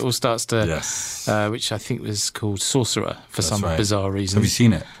he? So it all starts to, yes. Which I think was called Sorcerer for some right. bizarre reason. Have you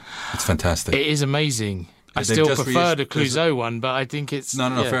seen it? It's fantastic. It is amazing. I They've still just prefer the Clouseau one, but I think it's... No,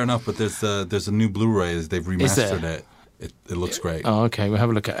 fair enough, but there's a new Blu-ray. They've remastered it. It looks great. Oh, okay, we'll have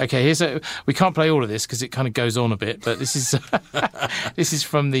a look at it. Okay, we can't play all of this because it kind of goes on a bit, but this is this is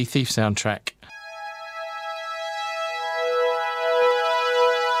from the Thief soundtrack.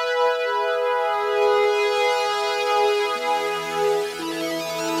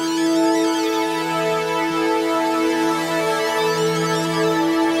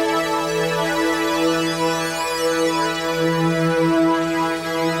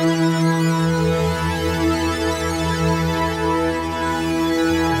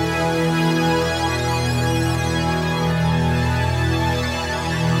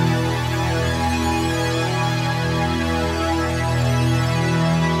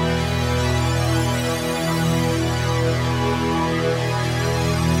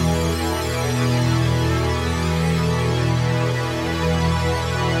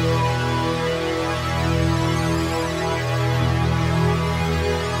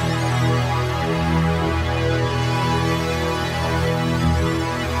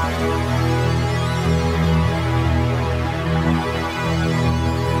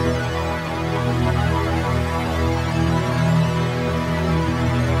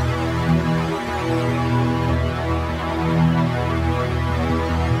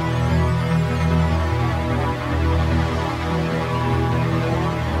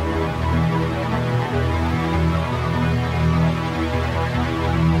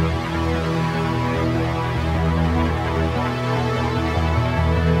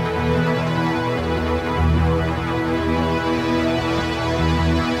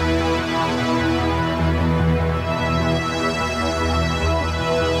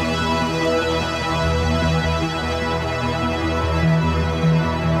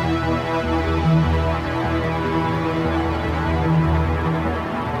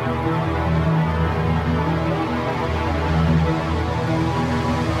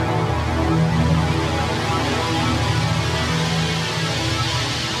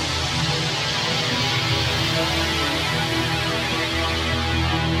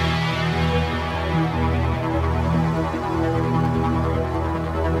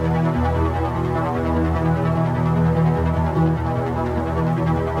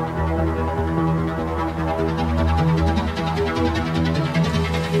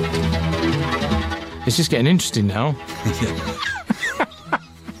 It's just getting interesting now. It's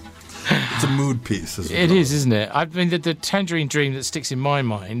a mood piece. It is, isn't it? I mean, the Tangerine Dream that sticks in my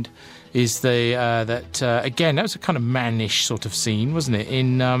mind is again, that was a kind of mannish sort of scene, wasn't it?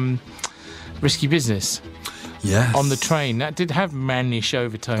 In Risky Business. Yes. On the train. That did have mannish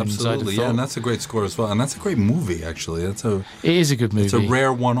overtones. Absolutely, yeah, and that's a great score as well. And that's a great movie, actually. It is a good movie. It's a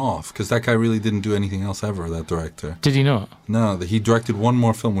rare one-off, because that guy really didn't do anything else ever, that director. Did he not? No, he directed one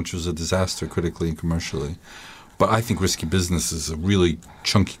more film, which was a disaster critically and commercially. But I think Risky Business is a really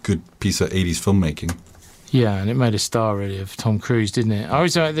chunky, good piece of 80s filmmaking. Yeah, and it made a star, really, of Tom Cruise, didn't it? I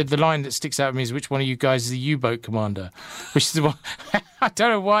always the line that sticks out to me is, which one of you guys is the U-boat commander? Which is the one... I don't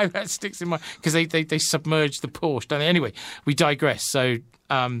know why that sticks in my... Because they submerged the Porsche, don't they? Anyway, we digress. So,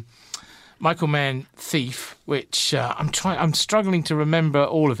 Michael Mann, Thief, which I'm struggling to remember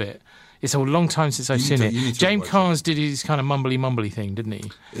all of it. It's a long time since I've seen it. James Caan did his kind of mumbly thing, didn't he?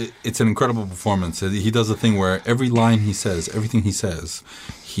 It's an incredible performance. He does a thing where every line he says, everything he says,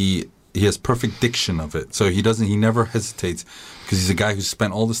 he has perfect diction of it. So he never hesitates, because he's a guy who's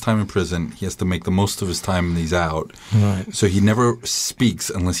spent all this time in prison. He has to make the most of his time when he's out. Right. So he never speaks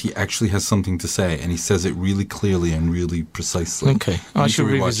unless he actually has something to say, and he says it really clearly and really precisely. Okay, I shall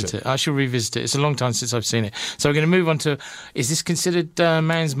revisit it. I shall revisit it. It's a long time since I've seen it. So we're going to move on to, is this considered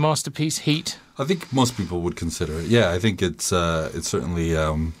Mann's masterpiece, Heat? I think most people would consider it. Yeah, I think it's certainly...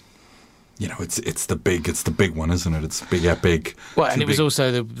 it's the big one, isn't it? It's big epic. Well, and it was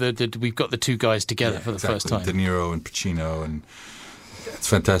also we've got the two guys together for the first time. De Niro and Pacino, and it's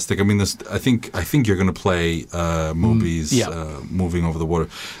fantastic. I mean, I think you're going to play Moby's "Moving Over the Water."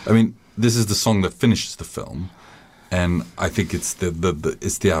 I mean, this is the song that finishes the film, and I think it's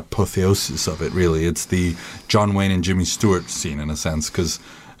it's the apotheosis of it. Really, it's the John Wayne and Jimmy Stewart scene in a sense, because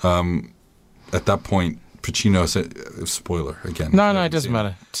at that point, Pacino said, spoiler again. No, it doesn't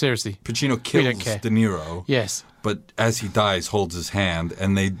matter. Seriously. Pacino kills De Niro. Yes. But as he dies, holds his hand,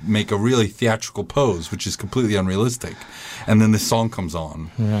 and they make a really theatrical pose, which is completely unrealistic. And then this song comes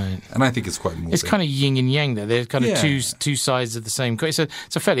on. Right. And I think it's quite moving. It's kind of yin and yang there. They're kind of two sides of the same coin.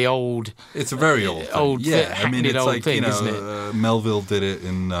 It's a fairly old... It's a very old thing. It's old like, thing, isn't it? Melville did it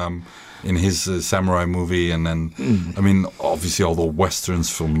in his samurai movie, and then, I mean, obviously all the westerns,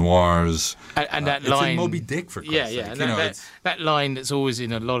 film noirs. And that line... It's in Moby Dick, for Christ's sake. And that line that's always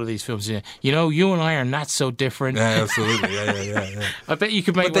in a lot of these films, you and I are not so different. Yeah, absolutely. Yeah. I bet you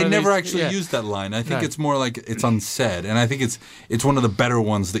could make But they never actually use that line. I think it's more like it's unsaid, and I think it's one of the better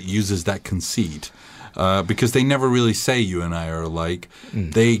ones that uses that conceit, because they never really say you and I are alike.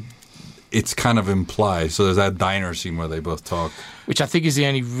 It's kind of implied. So there's that diner scene where they both talk. Which I think is the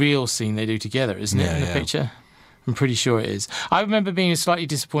only real scene they do together, isn't it, in the picture? I'm pretty sure it is. I remember being slightly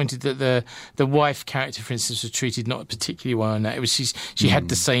disappointed that the wife character, for instance, was treated not particularly well in that. It was she had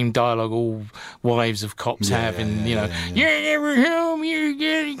the same dialogue all wives of cops have, and you're never home,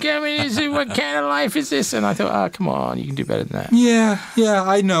 you're coming, what kind of life is this? And I thought, come on, you can do better than that. Yeah,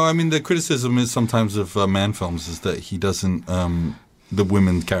 I know. I mean, the criticism is sometimes of Mann films is that he doesn't... the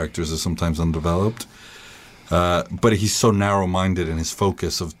women characters are sometimes undeveloped, but he's so narrow-minded in his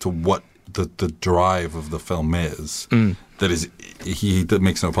focus to what the drive of the film is, that he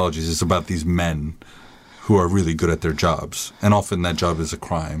makes no apologies. It's about these men who are really good at their jobs, and often that job is a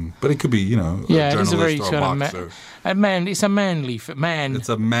crime, but it could be, a journalist it's a very or a boxer. It's a manly man. It's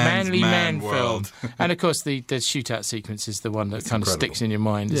a manly man world. film, and of course the shootout sequence is the one that kind of sticks in your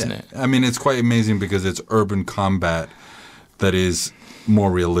mind, isn't it? I mean, it's quite amazing because it's urban combat that is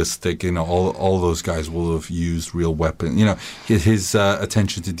more realistic. All those guys will have used real weapons. His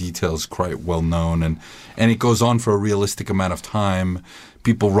attention to detail is quite well known, and it goes on for a realistic amount of time.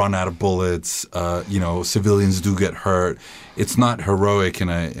 People run out of bullets. Civilians do get hurt. It's not heroic in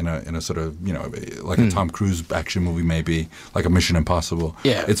a sort of like a Tom Cruise action movie, maybe like a Mission Impossible.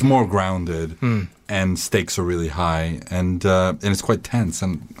 Yeah, it's more grounded, and stakes are really high, and it's quite tense,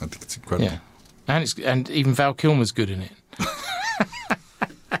 and I think it's incredible. Yeah, and even Val Kilmer's good in it.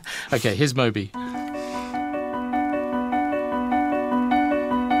 Okay, here's Moby.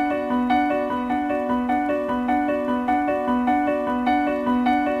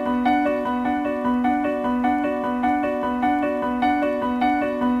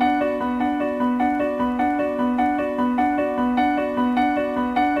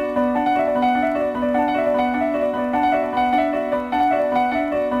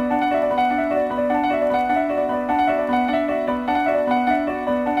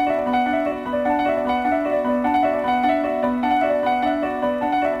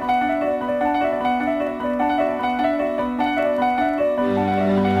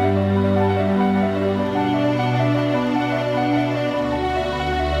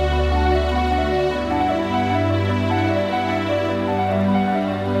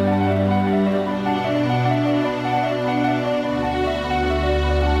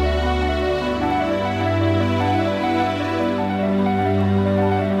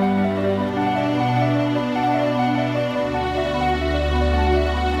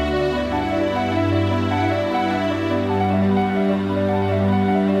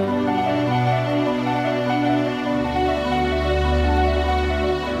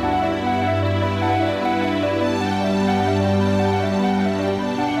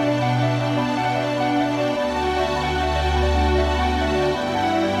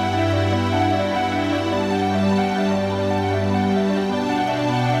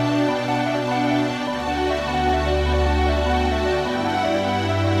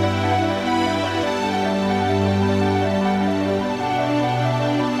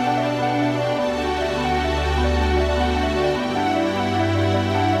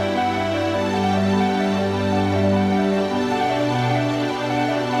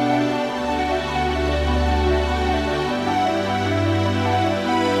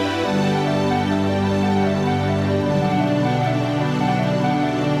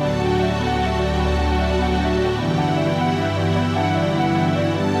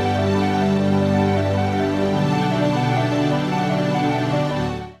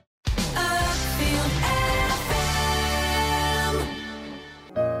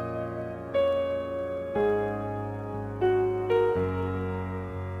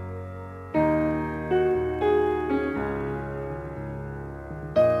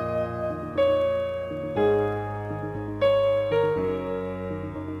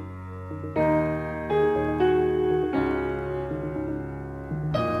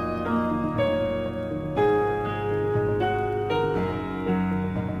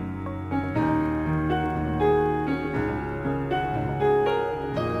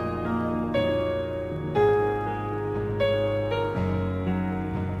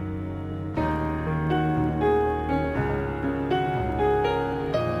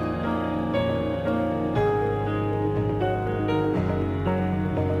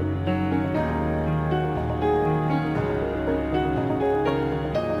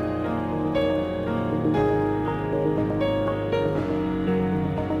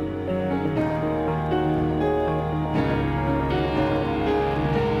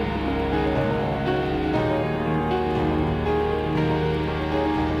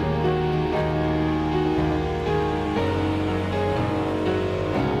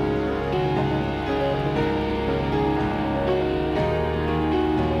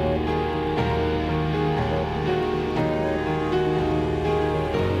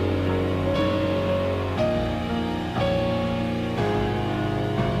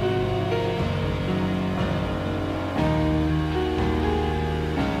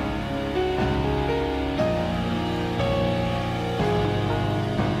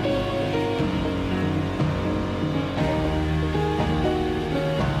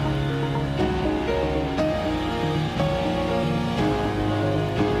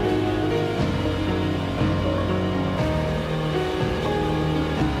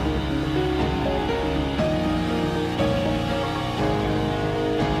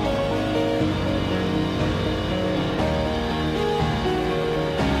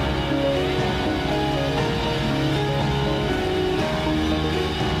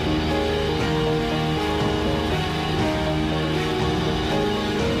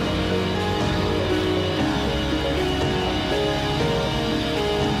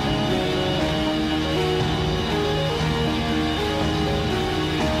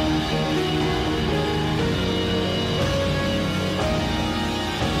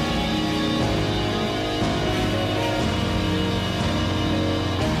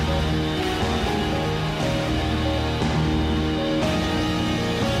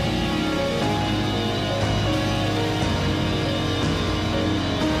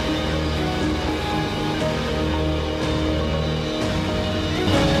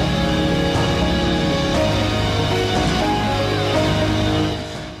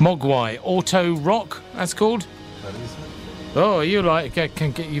 Mogwai Auto Rock. That's called. Oh, you like?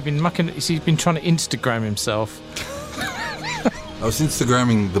 You've been mucking. He's been trying to Instagram himself. I was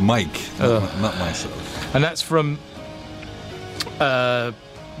Instagramming the mic, not myself. And that's from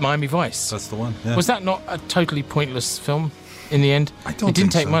Miami Vice. That's the one. Yeah. Was that not a totally pointless film in the end? I don't It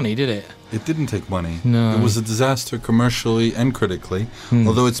didn't think take so. money, did it? It didn't take money. No. It was a disaster commercially and critically.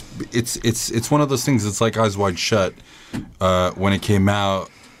 Although it's one of those things. It's like Eyes Wide Shut. When it came out,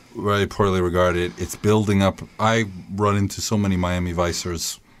 very poorly regarded. It's building up. I run into so many Miami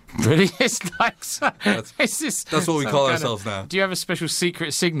Vicers. Really? It's like That's what we call ourselves now. Do you have a special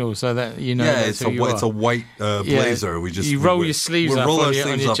secret signal so that you know? Yeah, that's it's who a white blazer. You roll your sleeves up roll on our your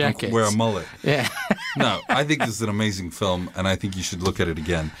sleeves up jackets. and wear a mullet. Yeah. No, I think this is an amazing film, and I think you should look at it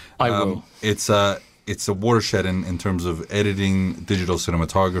again. I will. It's a watershed in terms of editing, digital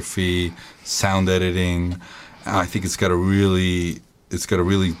cinematography, sound editing. I think it's got a really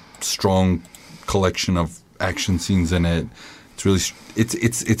strong collection of action scenes in it.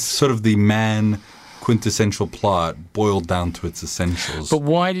 It's sort of the Man quintessential plot boiled down to its essentials. But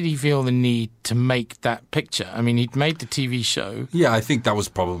why did he feel the need to make that picture? I mean, he'd made the TV show. Yeah, I think that was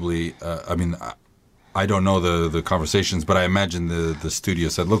probably. I don't know the conversations, but I imagine the studio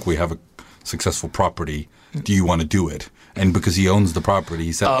said, "Look, we have a successful property. Do you want to do it?" And because he owns the property,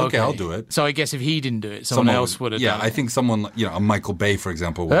 he said, "Okay, I'll do it." So I guess if he didn't do it, someone else would have. Yeah, done it. I think someone, a Michael Bay, for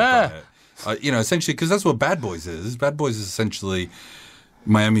example, would have done it. Essentially, because that's what Bad Boys is. Bad Boys is essentially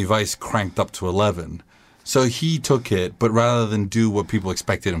Miami Vice cranked up to 11. So he took it, but rather than do what people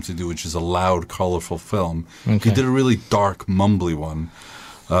expected him to do, which is a loud, colorful film, he did a really dark, mumbly one,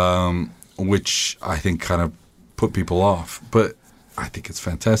 which I think kind of put people off. But I think it's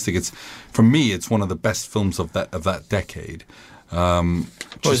fantastic. For me, it's one of the best films of that decade. It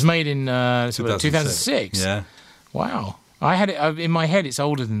was made in 2006. Yeah. Wow. I had it in my head. It's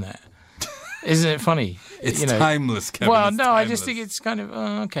older than that. Isn't it funny? It's timeless, Kevin. Well, it's no, timeless. I just think it's kind of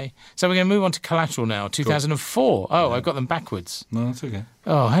okay. So we're going to move on to Collateral now. 2004. Oh, yeah. I got them backwards. No, that's okay.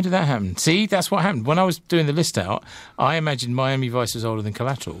 Oh, how did that happen? See, that's what happened. When I was doing the list out, I imagined Miami Vice was older than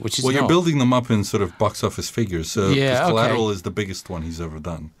Collateral, which is you're not. building them up in sort of box office figures. So Yeah, Collateral is the biggest one he's ever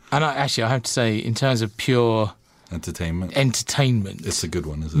done. And I have to say, in terms of pure Entertainment. It's a good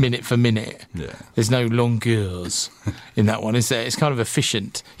one, isn't it? Minute for minute. Yeah. There's no longueurs in that one, is there? It's kind of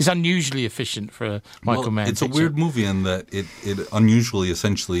efficient. It's unusually efficient for a Michael Mann It's picture. a weird movie in that it unusually,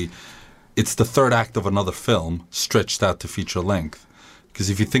 essentially, it's the third act of another film stretched out to feature length. Because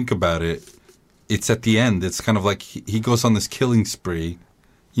if you think about it, it's at the end. It's kind of like he goes on this killing spree.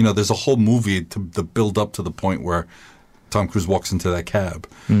 There's a whole movie to build up to the point where Tom Cruise walks into that cab.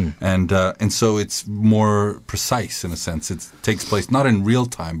 And so it's more precise in a sense. It takes place not in real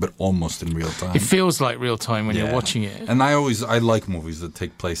time, but almost in real time. It feels like real time when you're watching it. And I like movies that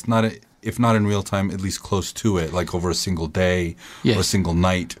take place, if not in real time, at least close to it, like over a single day or a single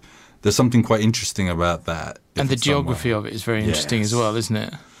night. There's something quite interesting about that. And the geography of it is very interesting as well, isn't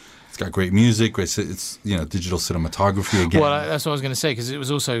it? It's got great music. It's digital cinematography again. Well, that's what I was going to say, because it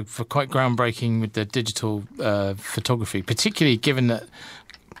was also quite groundbreaking with the digital photography, particularly given that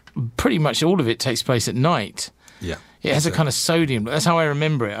pretty much all of it takes place at night. Yeah. It has a kind of sodium. That's how I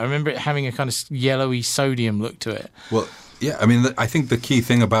remember it. I remember it having a kind of yellowy sodium look to it. Well, yeah, I mean, I think the key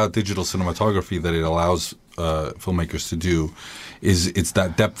thing about digital cinematography that it allows filmmakers to do is it's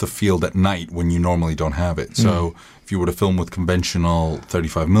that depth of field at night when you normally don't have it. So if you were to film with conventional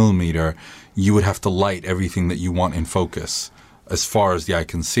 35 millimeter, you would have to light everything that you want in focus as far as the eye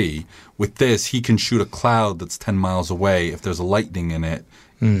can see. With this, he can shoot a cloud that's 10 miles away. If there's a lightning in it,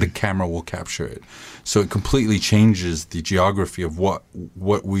 the camera will capture it. So it completely changes the geography of what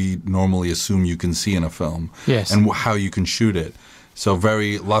we normally assume you can see in a film. Yes. And how you can shoot it. So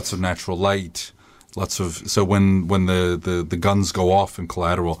lots of natural light. So when the guns go off in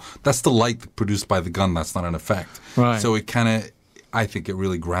Collateral, that's the light produced by the gun. That's not an effect. Right. So I think it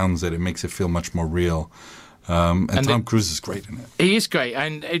really grounds it. It makes it feel much more real. And Tom Cruise is great in it. He is great,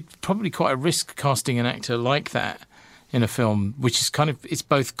 and it's probably quite a risk casting an actor like that in a film, which is it's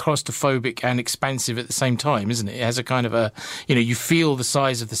both claustrophobic and expansive at the same time, isn't it? It has a kind of you feel the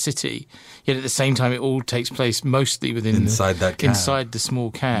size of the city, yet at the same time it all takes place mostly inside the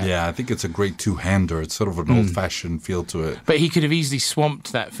small cab. Yeah, I think it's a great two-hander. It's sort of an old-fashioned feel to it. But he could have easily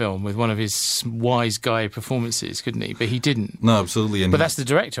swamped that film with one of his wise guy performances, couldn't he? But he didn't. No, absolutely. But that's the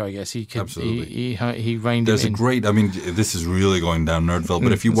director, I guess. He could. Absolutely. He reined it in. There's a great. I mean, this is really going down Nerdville.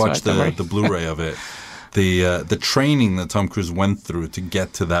 But if you watch the Blu-ray of it. The training that Tom Cruise went through to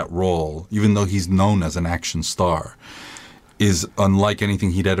get to that role, even though he's known as an action star, is unlike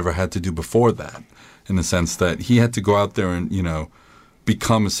anything he'd ever had to do before that, in the sense that he had to go out there and,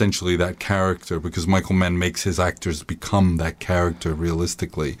 become essentially that character, because Michael Mann makes his actors become that character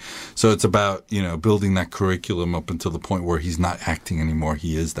realistically. So it's about, building that curriculum up until the point where he's not acting anymore.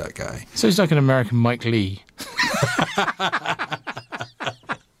 He is that guy. So he's like an American Mike Lee.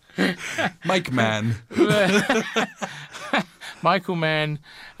 Mike Mann. Michael Mann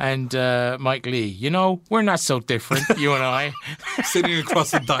and Mike Lee. We're not so different, you and I. Sitting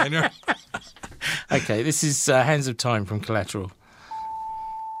across a diner. Okay, this is Hands of Time from Collateral.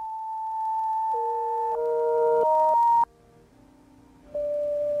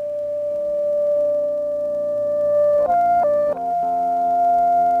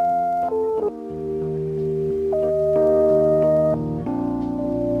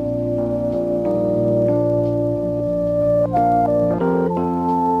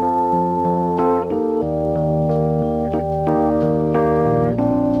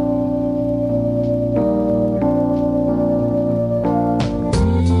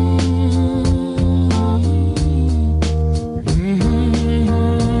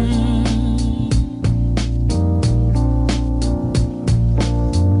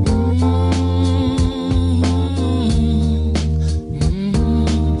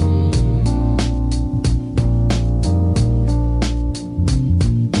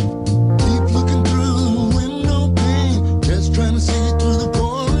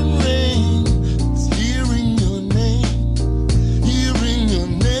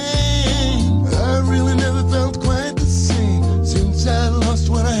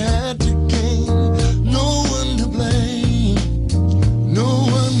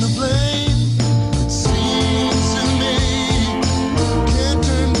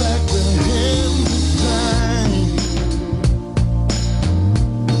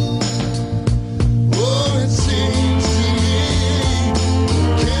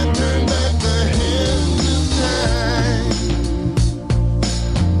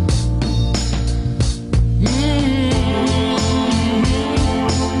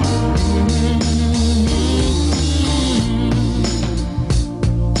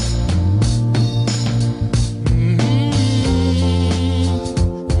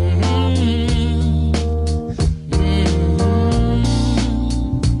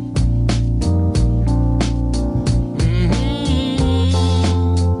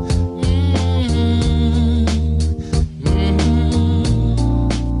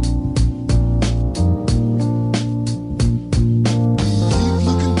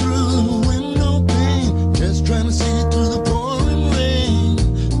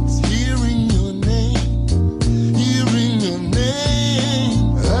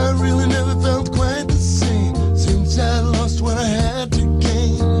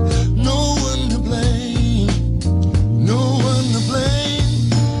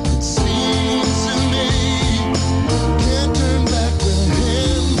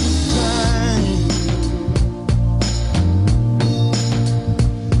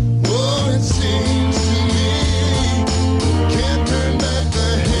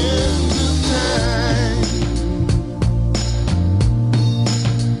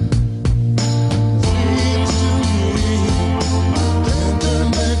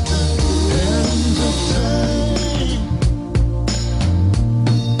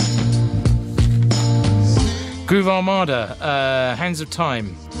 Groove Armada, Hands of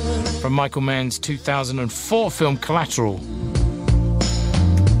Time, from Michael Mann's 2004 film Collateral,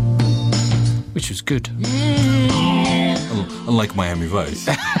 which was good. Unlike Miami Vice.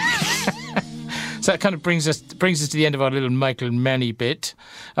 So that kind of brings us to the end of our little Michael Manny bit.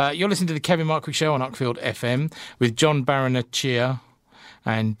 You're listening to the Kevin Markwick Show on Uckfield FM with Jon Barrenechea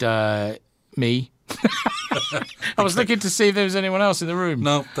and me. I was looking to see if there was anyone else in the room.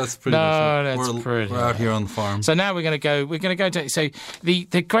 No, that's pretty much it. We're out here on the farm. So now we're going to go to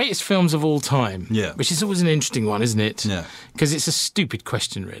the greatest films of all time. Yeah. Which is always an interesting one, isn't it? Yeah. Because it's a stupid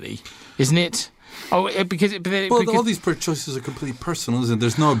question, really, isn't it? Oh, because all these choices are completely personal, isn't it?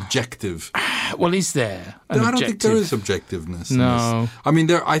 There's no objective. Well, is there? I don't think there is objectiveness. No. I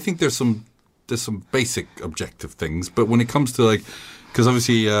mean, I think there's some basic objective things, but when it comes to because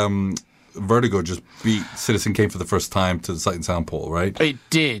obviously Vertigo just beat Citizen Kane for the first time to the Sight and Sound poll, right? It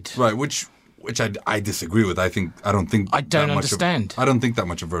did. Right, which I disagree with. I don't understand. I don't think that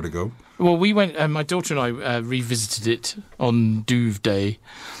much of Vertigo. Well, we went. My daughter and I revisited it on Douve Day,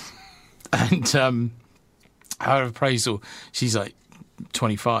 and her appraisal. She's like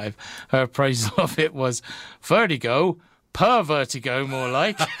 25. Her appraisal of it was Vertigo, per vertigo, more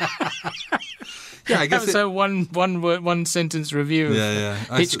like. I guess that was a one sentence review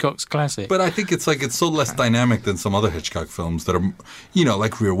of Hitchcock's classic. But I think it's so less dynamic than some other Hitchcock films that are,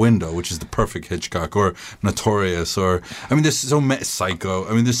 like Rear Window, which is the perfect Hitchcock, or Notorious, or there's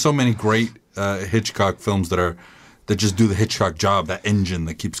Psycho. There's so many great Hitchcock films that just do the Hitchcock job, that engine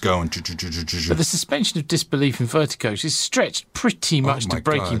that keeps going. But the suspension of disbelief in Vertigo is stretched pretty much to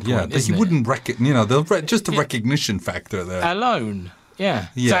breaking point, isn't he it? wouldn't just the recognition factor there. Alone. Yeah.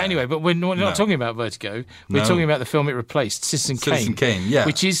 So anyway, but we're not talking about Vertigo. We're talking about the film it replaced, Citizen Kane. Yeah.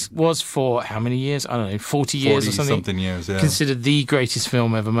 Which was for how many years? I don't know, 40 years or something. 40-something years, yeah. Considered the greatest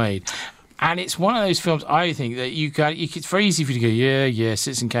film ever made. And it's one of those films, I think, that it's very easy for you to go, yeah,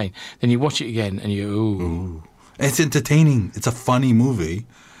 Citizen Kane. Then you watch it again and you go, ooh. It's entertaining. It's a funny movie.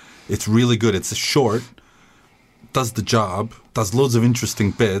 It's really good. It's short, does the job, does loads of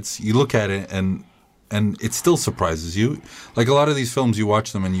interesting bits. You look at it and it still surprises you. Like a lot of these films, you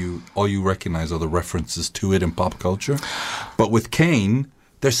watch them and all you recognize are the references to it in pop culture. But with Kane,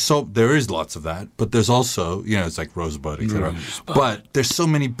 there is lots of that, but there's also, it's like Rosebud, etc. But there's so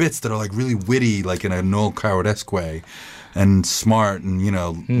many bits that are like really witty, like in a Noel Coward-esque way, and smart, and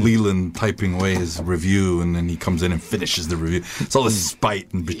Leland typing away his review, and then he comes in and finishes the review. It's all this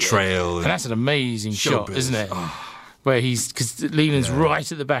spite and betrayal. And that's an amazing shot, isn't it? Where because Leland's right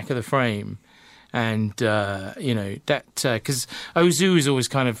at the back of the frame, and because Ozu is always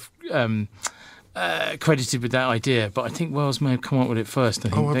kind of credited with that idea, but I think Wells may have come up with it first.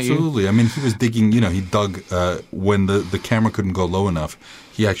 Absolutely. He was digging, he dug when the camera couldn't go low enough.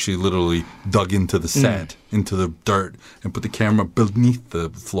 He actually literally dug into the set, into the dirt, and put the camera beneath the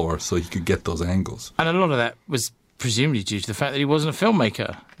floor so he could get those angles. And a lot of that was presumably due to the fact that he wasn't a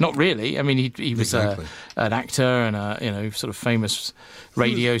filmmaker. Not really. He was an actor and a sort of famous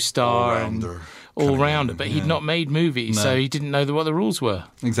radio star and all-rounder, but he'd not made movies, so he didn't know what the rules were.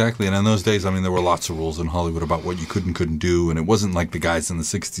 Exactly, and in those days, there were lots of rules in Hollywood about what you could and couldn't do, and it wasn't like the guys in the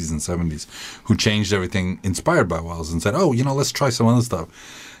 60s and 70s who changed everything inspired by Wells and said, let's try some other stuff.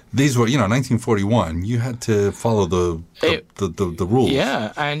 These were, 1941, you had to follow the rules.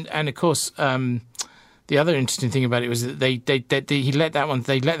 Yeah, and of course, the other interesting thing about it was that they let that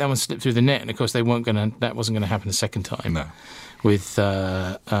one slip through the net, and of course that wasn't going to happen a second time. No. With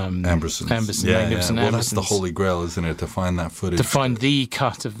Magnificent Ambersons. Well, that's the holy grail, isn't it? To find that footage. To find the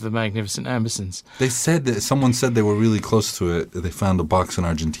cut of the Magnificent Ambersons. They said that someone said they were really close to it. They found a box in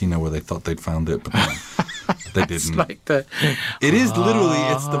Argentina where they thought they'd found it, but they didn't. It is literally.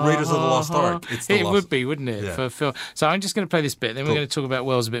 It's the Raiders of the Lost Ark. It would be, wouldn't it, for film? So I'm just going to play this bit. Then we're going to talk about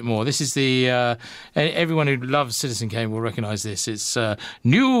Wells a bit more. This is the everyone who loves Citizen Kane will recognise this. It's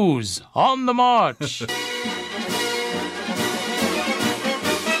News on the March.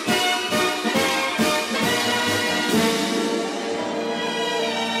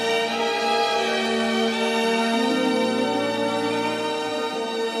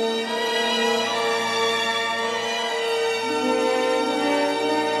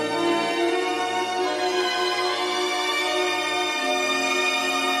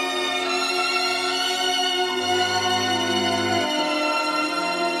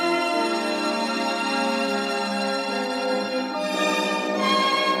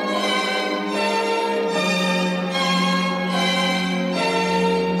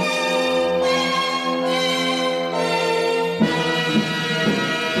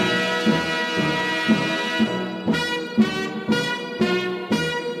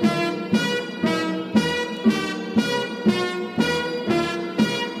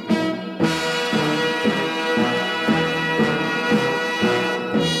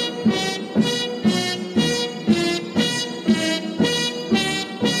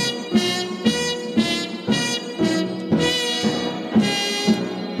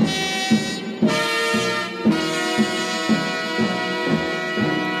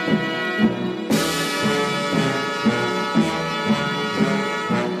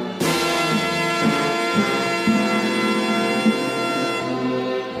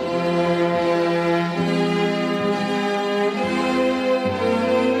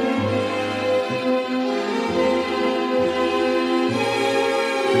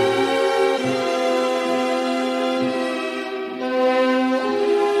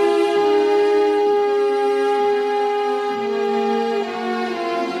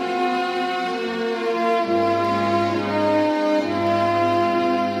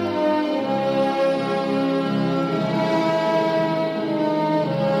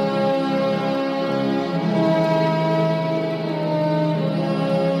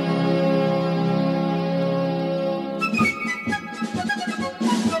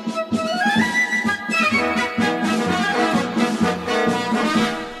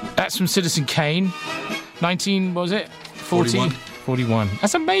 from Citizen Kane. 41.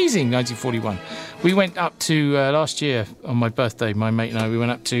 That's amazing, 1941. We went up to, last year, on my birthday, my mate and I, we went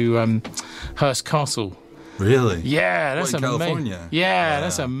up to Hearst Castle. Really? Yeah, that's in amazing. California? Yeah,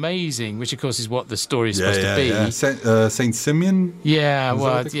 that's amazing, which of course is what the story is supposed to be. Yeah. Saint Simeon? Yeah, Is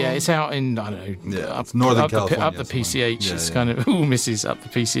well, that what yeah, they it's out in, I don't know, it's Northern California. up the PCH. Yeah, It's yeah. kind of, misses up the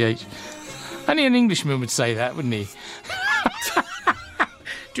PCH. Only an Englishman would say that, wouldn't he?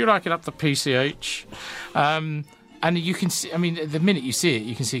 Do you like it up the PCH? And you can see, I mean, the minute you see it,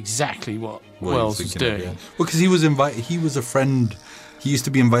 you can see exactly what Wells was doing. Well, because he was he was a friend. He used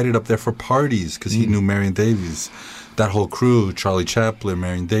to be invited up there for parties because he knew Marion Davies. That whole crew, Charlie Chaplin,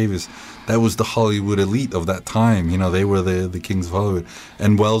 Marion Davies, that was the Hollywood elite of that time. You know, they were the kings of Hollywood.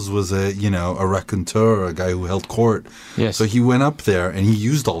 And Wells was a raconteur, a guy who held court. Yes. So he went up there and he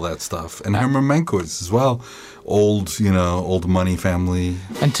used all that stuff. And Herman Mankiewicz as well. Old money family.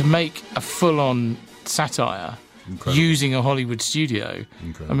 And to make a full-on satire Incredible. using a Hollywood studio,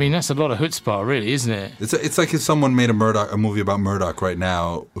 Incredible. I mean, that's a lot of chutzpah, really, isn't it? It's like if someone made a movie about Murdoch right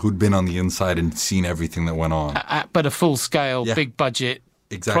now who'd been on the inside and seen everything that went on. But a full-scale, big budget.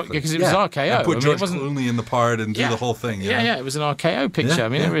 Exactly. Because it was RKO. And put George it wasn't Clooney in the part and do the whole thing. Yeah, it was an RKO picture. Yeah, I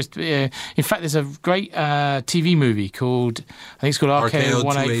mean, yeah. there was, in fact, there's a great TV movie called, I think it's called RKO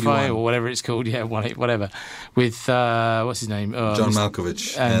 185 or whatever it's called. Yeah, 18 whatever. With, what's his name? John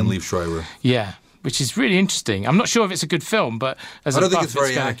Malkovich and Liev Schreiber. Yeah. Which is really interesting. I'm not sure if it's a good film, but as I a don't think buff, it's very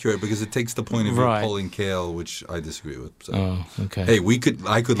kinda- accurate because it takes the point of view Right. of Pauline Kael, which I disagree with. So. Oh, okay. Hey,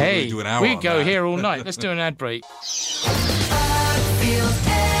 I could literally do an hour. we on could go that. here all night. Let's do an ad break. Uckfield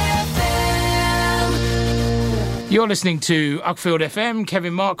FM. You're listening to Uckfield FM.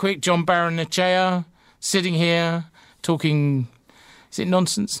 Kevin Markwick, Jon Barrenechea, sitting here talking. Is it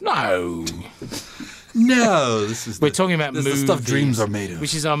nonsense? No. No, this is We're talking about this movies, is the stuff dreams are made of,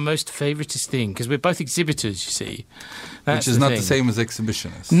 which is our most favouriteest thing because we're both exhibitors. You see, which is not the same as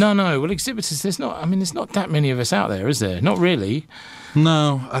exhibitionists. No. Well, exhibitors. There's not that many of us out there, is there? Not really.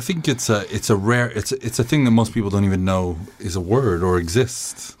 No, I think it's a thing that most people don't even know is a word or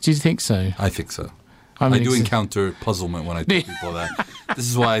exists. Do you think so? I think so. I mean, I do encounter puzzlement when I tell people that. This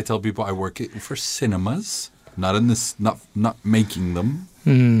is why I tell people I work for cinemas, not making them,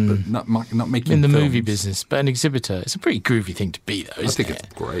 but not making in the films. movie business, but an exhibitor. It's a pretty groovy thing to be, though, isn't I think it?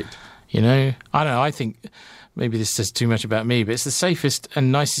 it's great. You know, I don't know. I think maybe this says too much about me, but it's the safest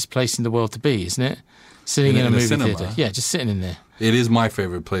and nicest place in the world to be, isn't it? Sitting in a movie cinema? theatre. Yeah, just sitting in there. It is my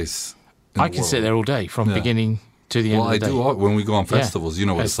favorite place. I can sit there all day from beginning to the end Well, of I the day. do when we go on festivals. You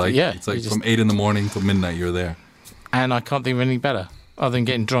know what it's like. Yeah, It's like you just- from 8 in the morning till midnight. You're there, And I can't think of anything better other than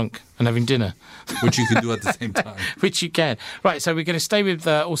getting drunk and having dinner, which you can do at the same time. which you can. Right, so we're going to stay with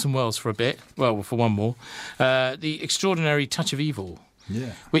Orson Welles for a bit. Well, for one more. The Extraordinary Touch of Evil.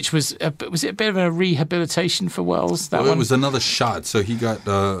 Yeah. Which was it a bit of a rehabilitation for Wells? That Well, one it was another shot. So he got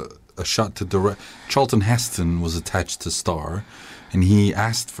a shot to direct. Charlton Heston was attached to star, and he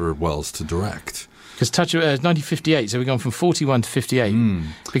asked for Wells to direct. because 1958. So we've gone from 41 to 58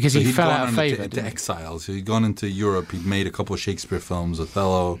 because So he he'd fell gone out of on favour. into exile. So he'd gone into Europe. He'd made a couple of Shakespeare films,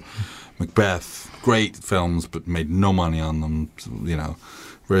 Othello, Macbeth, great films, but made no money on them. You know,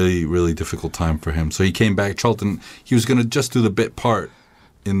 really, really difficult time for him. So he came back. Charlton, he was going to just do the bit part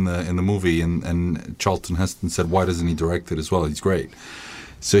in the movie, and Charlton Heston said, "Why doesn't he direct it as well? He's great."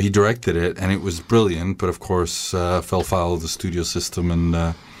 So he directed it, and it was brilliant. But of course, fell foul of the studio system, and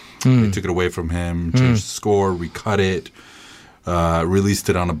they took it away from him. Changed the score, recut it, released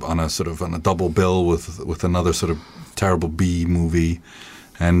it on a double bill with another sort of terrible B movie,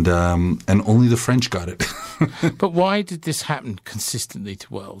 and only the French got it. But why did this happen consistently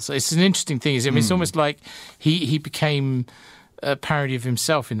to Wells? It's an interesting thing. I mean, it's almost like he became a parody of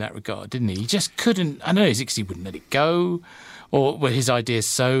himself in that regard, didn't he? He just couldn't. I don't know. Is it because he wouldn't let it go, or were his ideas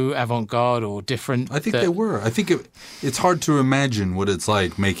so avant-garde or different? I think they were. I think it's hard to imagine what it's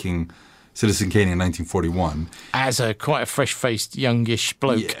like making Citizen Kane in 1941 as quite a fresh-faced, youngish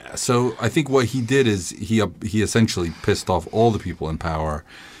bloke. Yeah. So I think what he did is he essentially pissed off all the people in power,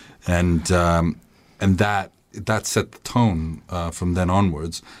 and that set the tone from then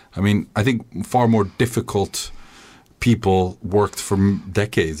onwards. I mean, I think far more difficult people worked for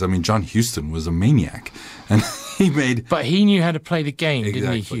decades. I mean, John Huston was a maniac, and he made. But he knew how to play the game, didn't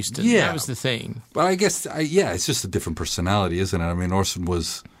he, Exactly. Huston? Yeah. That was the thing. But I guess, it's just a different personality, isn't it? I mean, Orson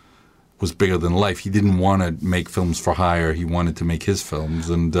was was bigger than life. He didn't want to make films for hire. He wanted to make his films,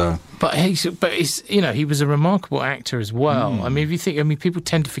 and but it's, you know, he was a remarkable actor as well. I mean, if you think, I mean, people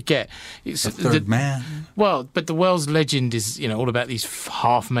tend to forget. It's The Third Man. Well, but the Wells legend is, you know, all about these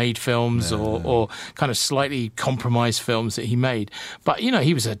half-made films or kind of slightly compromised films that he made. But, you know,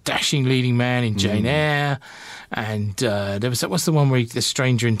 he was a dashing leading man in Jane Eyre. And there was what's the one where The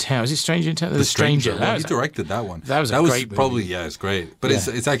Stranger in Town? Is it Stranger in Town? The Stranger. Well, he directed that one. That was a great movie. Probably, yeah, it's great. But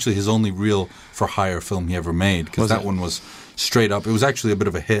it's actually his only real for hire film he ever made, because that one was straight up. It was actually a bit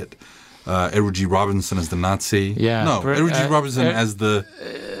of a hit. Edward G. Robinson as the Nazi. Yeah. No, Edward G. Robinson as the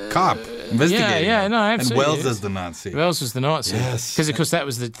cop investigating. Yeah, no, absolutely. And Wells as the Nazi. Wells was the Nazi. Yes. Because, of course, that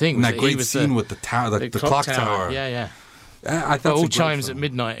was the thing. And that great scene with the tower, the clock tower. Yeah. I thought All chimes at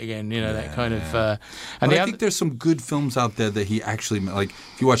midnight again, you know, that kind of... and I think there's some good films out there that he actually... Like,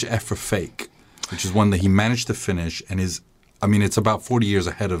 if you watch F for Fake, which is one that he managed to finish and is... I mean, it's about 40 years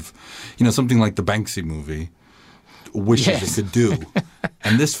ahead of, you know, something like the Banksy movie, wishes it could do.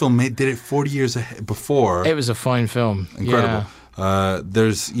 And this film did it 40 years before. It was a fine film. Incredible. Yeah.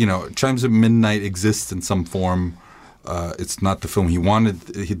 There's, you know, Chimes at Midnight exists in some form. It's not the film he wanted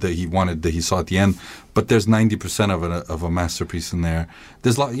that he saw at the end, but there's 90% of a masterpiece in there.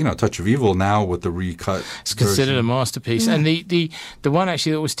 There's a lot, you know, Touch of Evil now with the recut. It's considered a masterpiece, and the one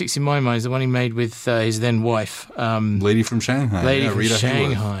actually that always sticks in my mind is the one he made with his then wife, Lady from Shanghai. Lady from Rita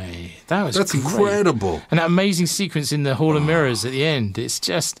Shanghai. Hayworth. That's great. incredible. And that amazing sequence in the Hall of Mirrors at the end. It's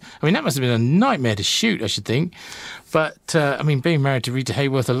just, I mean, that must have been a nightmare to shoot, I should think. But I mean, being married to Rita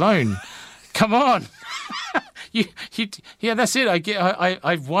Hayworth alone, come on. Yeah, that's it.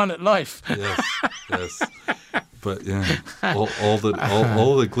 I've won at life. Yes. But yeah, all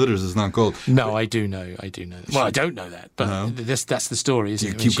that glitters is not gold. No, I do know that. Well, I don't know that, but that's the story,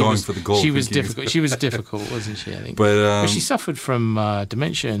 isn't it? Keep going for the gold. She was difficult. She was difficult, wasn't she? I think. But she suffered from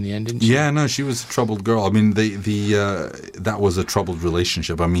dementia in the end, didn't she? Yeah, no, she was a troubled girl. I mean, that was a troubled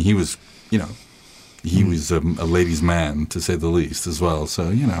relationship. I mean, he was, you know, a ladies' man, to say the least, as well. So,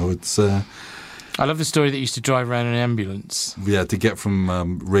 you know, it's... I love the story that he used to drive around in an ambulance. Yeah, to get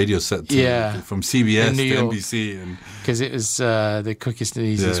from radio set to from CBS to NBC, because it was the quickest and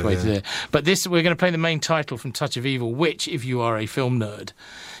easiest way to do it. But we're going to play the main title from Touch of Evil, which, if you are a film nerd,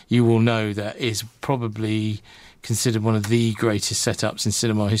 you will know that is probably considered one of the greatest setups in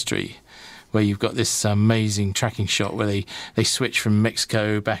cinema history, where you've got this amazing tracking shot where they switch from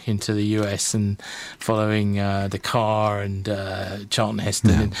Mexico back into the US and following the car and Charlton Heston.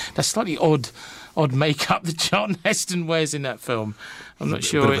 Yeah. And that slightly odd makeup that Charlton Heston wears in that film. I'm not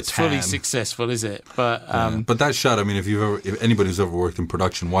sure it's fully successful, is it? But but that shot, I mean, if anybody who's ever worked in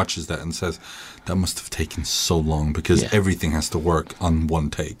production watches that and says that must have taken so long, because everything has to work on one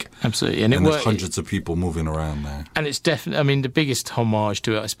take. Absolutely, and there's hundreds of people moving around there. And it's definitely, I mean, the biggest homage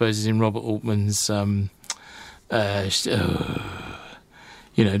to it, I suppose, is in Robert Altman's, you know,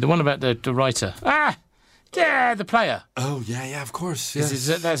 the one about the writer. The player. Oh, yeah, of course. Yes.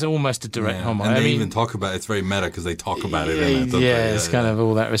 That's almost a direct homage. And they even talk about it's very meta because they talk about it in it. It's kind of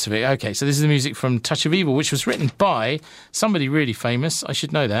all that rest of it. Okay, so this is the music from Touch of Evil, which was written by somebody really famous. I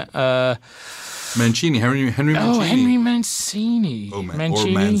should know that. Mancini, Henry Mancini. Oh, Henry Mancini. Mancini. Or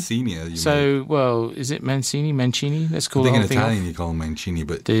Mancini. Is it Mancini? Mancini? Let's call I think the in whole thing Italian off. you call him Mancini,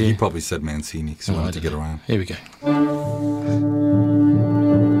 but he probably said Mancini because he wanted to get around. Here we go.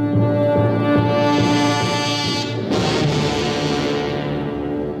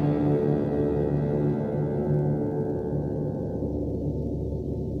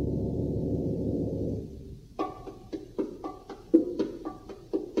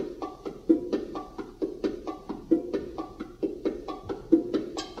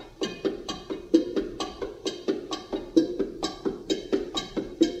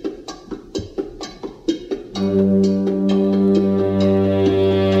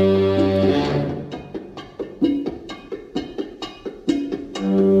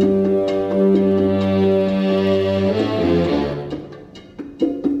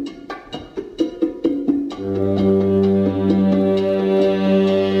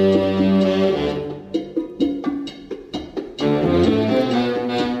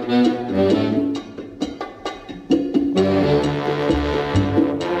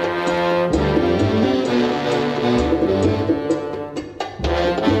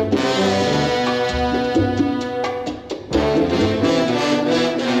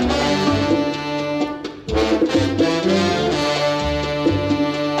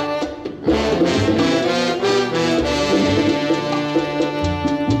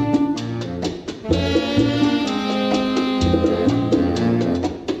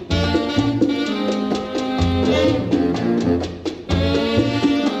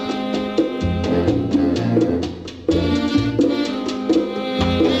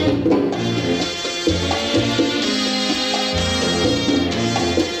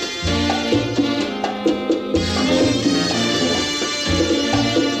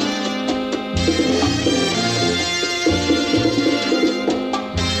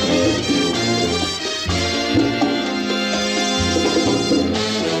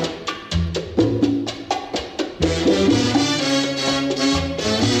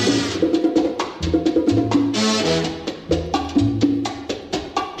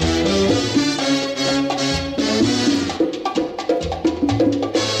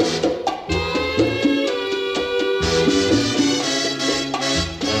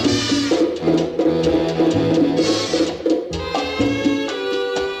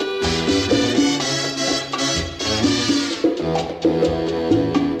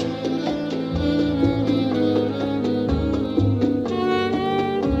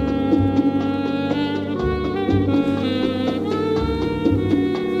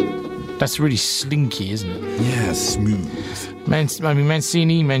 That's really slinky, isn't it? Yeah, smooth.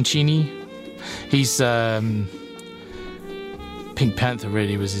 Mancini. He's Pink Panther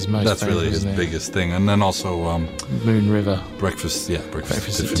really was his most. That's really his wasn't it? biggest thing, and then also Moon River. Breakfast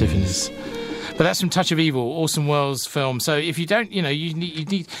Breakfast at Tiffany's. But that's from Touch of Evil, Orson Welles film. So if you don't, you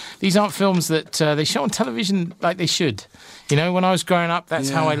need these aren't films that they show on television like they should. You know, when I was growing up, that's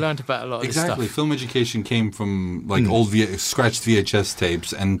how I learned about a lot of this stuff. Exactly. Film education came from like old scratched VHS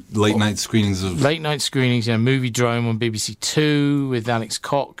tapes and late night screenings of... Late night screenings, Movie Drome on BBC Two with Alex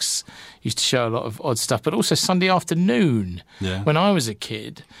Cox. Used to show a lot of odd stuff. But also Sunday afternoon, when I was a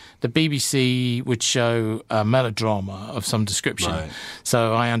kid, the BBC would show a melodrama of some description. Right.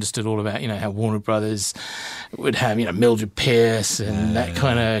 So I understood all about, how Warner Brothers would have, Mildred Pierce and that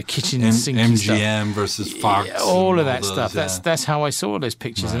kind of kitchen sinky stuff. MGM versus Fox. Yeah, all of that stuff. That's how I saw those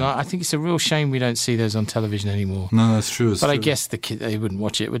pictures. Right. And I think it's a real shame we don't see those on television anymore. No, that's true. But I guess the kid, they wouldn't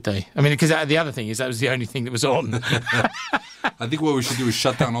watch it, would they? I mean, because the other thing is that was the only thing that was on. I think what we should do is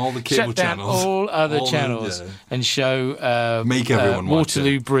shut down all the cable channels. All other channels and show make everyone watch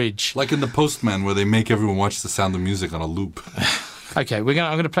Waterloo it. Bridge. Like in The Postman, where they make everyone watch The Sound of Music on a loop. Okay, I'm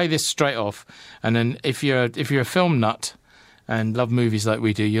going to play this straight off, and then if you're a film nut and love movies like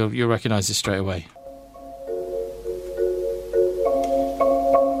we do, you'll recognise this straight away.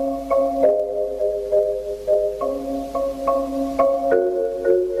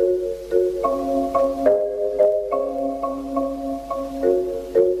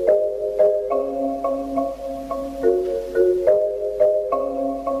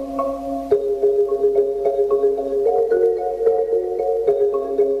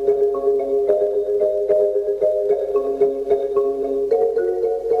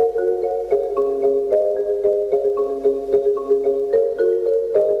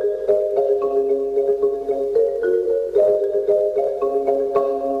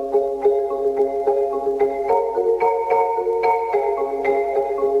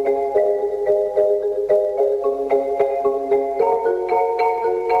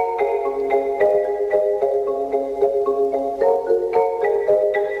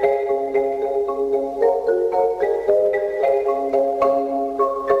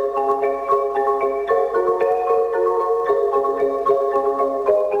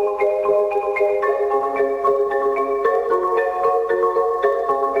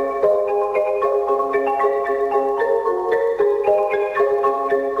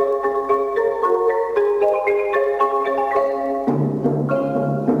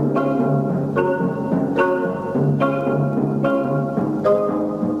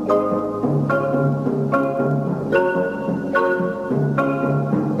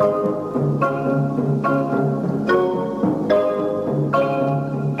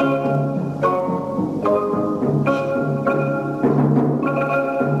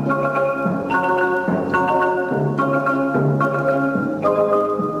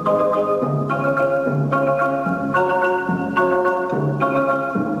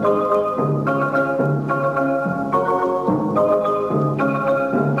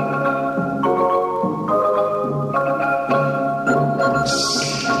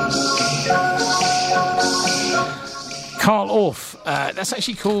 That's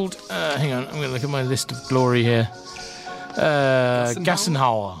actually called, hang on, I'm going to look at my list of glory here.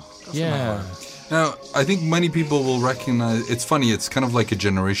 Gassenhauer. Yeah. Now, I think many people will recognize, it's funny, it's kind of like a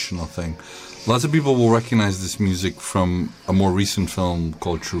generational thing. Lots of people will recognize this music from a more recent film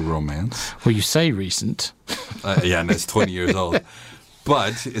called True Romance. Well, you say recent. Yeah, and it's 20 years old.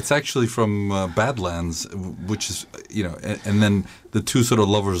 But it's actually from Badlands, which is, and then the two sort of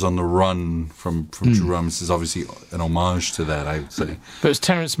lovers on the run from True Romance is obviously an homage to that, I would say. But it's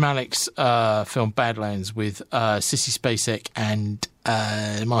Terrence Malick's film Badlands with Sissy Spacek and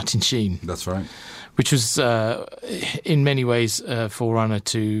Martin Sheen. That's right. Which was, in many ways, a forerunner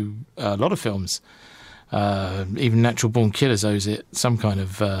to a lot of films. Even Natural Born Killers owes it some kind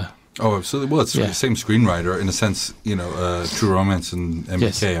of... Oh, absolutely. Well, it's the same screenwriter. In a sense, True Romance and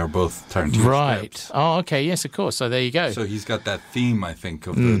MBK are both Tarantino Right. scripts. Oh, okay. Yes, of course. So there you go. So he's got that theme, I think,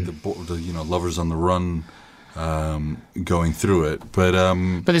 of the lovers on the run going through it. But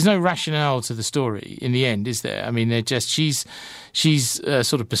there's no rationale to the story in the end, is there? I mean, they're just she's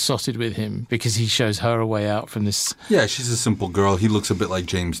sort of besotted with him because he shows her a way out from this. Yeah, she's a simple girl. He looks a bit like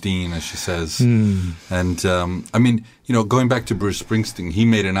James Dean, as she says. And I mean, going back to Bruce Springsteen, he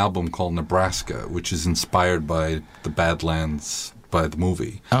made an album called Nebraska, which is inspired by the Badlands, by the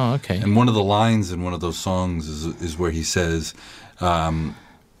movie. Oh, okay. And one of the lines in one of those songs is where he says,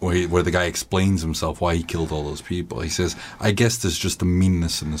 where the guy explains himself why he killed all those people. He says, I guess there's just a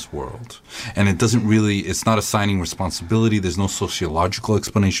meanness in this world. And it's not assigning responsibility. There's no sociological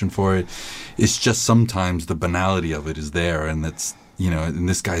explanation for it. It's just sometimes the banality of it is there. And that's, and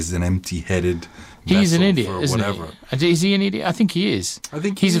this guy's an empty-headed He's an idiot, isn't whatever. he? Is he an idiot? I think he is. I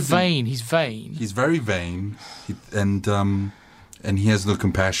think he's vain. He's vain. He's very vain. And he has no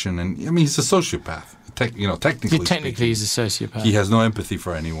compassion. And, he's a sociopath. Technically he's a sociopath. He has no empathy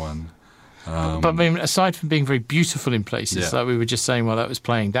for anyone. But aside from being very beautiful in places, like we were just saying while that was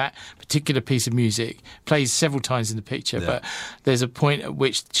playing, that particular piece of music plays several times in the picture, but there's a point at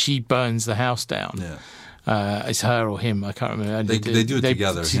which she burns the house down. Yeah. It's her or him, I can't remember. They do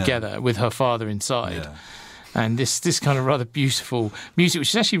it together. With her father inside. Yeah. And this kind of rather beautiful music, which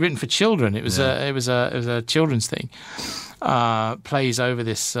is actually written for children. It was a children's thing. Plays over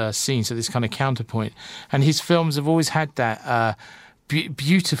this scene, so this kind of counterpoint. And his films have always had that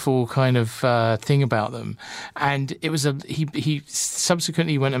beautiful kind of thing about them. And it was he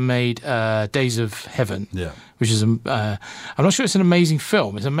subsequently went and made Days of Heaven, which is I'm not sure it's an amazing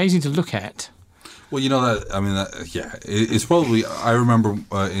film. It's amazing to look at. Well, it's probably. I remember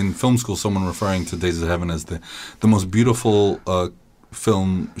in film school someone referring to Days of Heaven as the most beautiful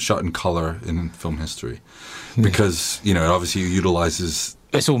film shot in color in film history, because it obviously utilizes.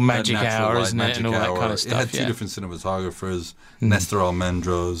 It's all magic hour, isn't it, and all that kind of stuff. It had two different cinematographers, Nestor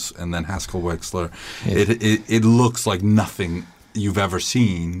Almendros and then Haskell Wexler. Yeah. It looks like nothing you've ever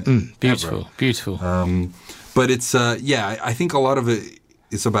seen. Beautiful. But it's I think a lot of it.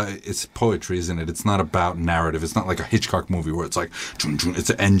 It's poetry, isn't it? It's not about narrative. It's not like a Hitchcock movie where it's like, it's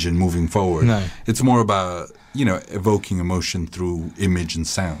an engine moving forward. No. It's more about, evoking emotion through image and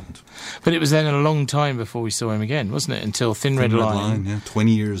sound. But it was then a long time before we saw him again, wasn't it? Until Thin Red Line.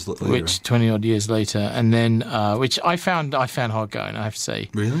 20 years later. 20-odd years later. And then, which I found hard going, I have to say.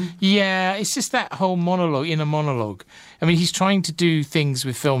 Really? Yeah, it's just that whole inner monologue. I mean, he's trying to do things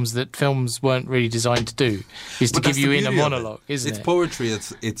with films that films weren't really designed to do. Is to give you inner monologue, isn't it? It's poetry.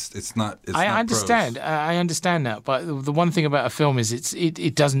 It's not. I understand. I understand that. But the one thing about a film is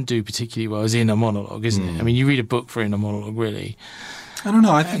it doesn't do particularly well as inner monologue, isn't it? I mean, you read a book for inner monologue, really. I don't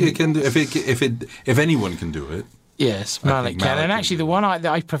know. I think it can do if anyone can do it. Yes, Malick can. And actually, the one I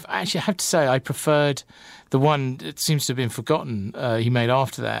have to say I preferred. The one that seems to have been forgotten, he made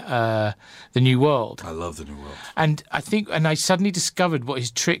after that, The New World. I love The New World. And I suddenly discovered what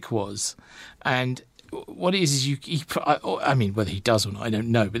his trick was. And what it is I mean, whether he does or not, I don't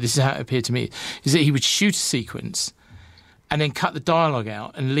know, but this is how it appeared to me, is that he would shoot a sequence and then cut the dialogue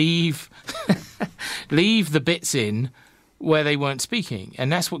out and leave the bits in where they weren't speaking.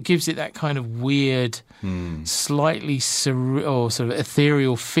 And that's what gives it that kind of weird, slightly surreal or sort of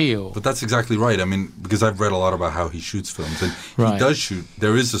ethereal feel. But that's exactly right. I mean, because I've read a lot about how he shoots films. And he does shoot.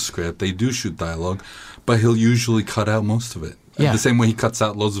 There is a script. They do shoot dialogue. But he'll usually cut out most of it. Yeah. The same way he cuts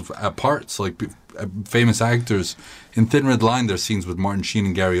out loads of parts. Like famous actors. In Thin Red Line, there's scenes with Martin Sheen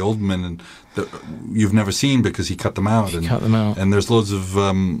and Gary Oldman and you've never seen because he cut them out. And there's loads of...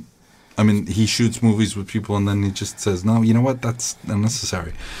 he shoots movies with people and then he just says, no, you know what, that's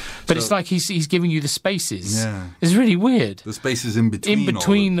unnecessary. But it's like he's giving you the spaces. Yeah. It's really weird. The spaces in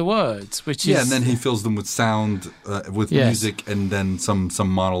between. The words, which is... Yeah, and then he fills them with sound, with music, and then some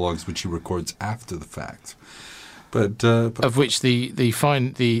monologues which he records after the fact. But of which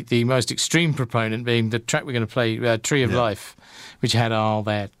the most extreme proponent being the track we're going to play, Tree of Life, which had all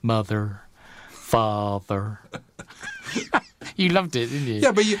that mother, father... You loved it, didn't you?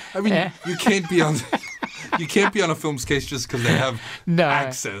 Yeah, but you can't be on. You can't be on a film's case just because they have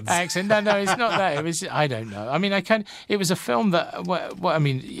accents. No, it's not that. It was. I don't know. I mean, It was a film that.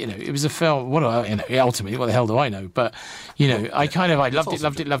 It was a film. Ultimately, what the hell do I know? But I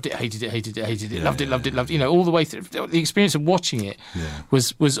loved it, hated it, loved it. All the way through. The experience of watching it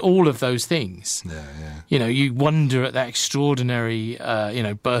was all of those things. Yeah. You wonder at that extraordinary,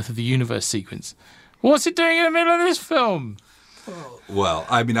 birth of the universe sequence. What's it doing in the middle of this film? Well,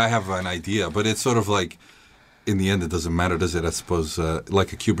 I mean, I have an idea, but it's sort of like, in the end, it doesn't matter, does it? I suppose,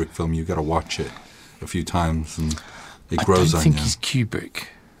 like a Kubrick film, you got to watch it a few times, and it grows on you. I don't think he's Kubrick.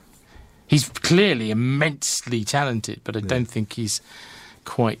 He's clearly immensely talented, but I don't think he's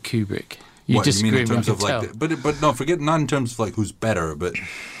quite Kubrick. You disagree with me, but no, not in terms of like who's better, but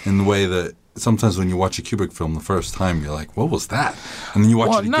in the way that sometimes when you watch a Kubrick film the first time, you're like, what was that? And then you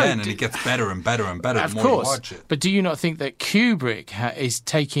watch it again, and it gets better and better and better the more you watch it. But do you not think that Kubrick is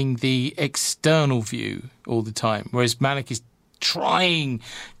taking the external view all the time, whereas Malick is trying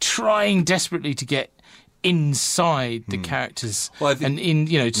desperately to get inside the characters, Well, I think-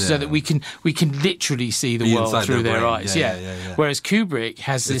 and so that we can literally see the Be world inside through their their brain. eyes. Yeah. Whereas Kubrick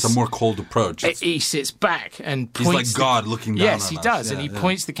has It's this. a more cold approach. He sits back and He's points. like God looking down Yes, on he us. does, Yeah, and he yeah.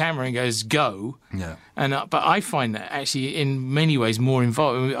 points the camera and goes, "Go." Yeah. And but I find that actually in many ways more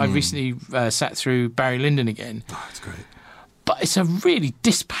involved. I recently sat through Barry Lyndon again. Oh, it's great. But it's a really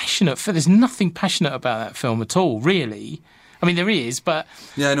dispassionate film. There's nothing passionate about that film at all, really. I mean, there is, but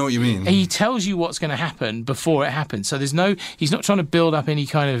Yeah, I know what you mean. he tells you what's going to happen before it happens. So he's not trying to build up any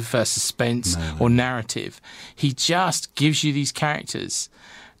kind of suspense or narrative. He just gives you these characters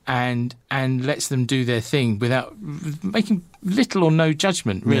and lets them do their thing without making little or no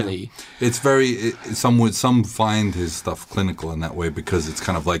judgment, really. Yeah. It's very. Some find his stuff clinical in that way because it's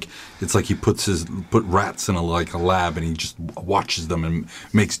kind of like he put rats in a lab and he just watches them and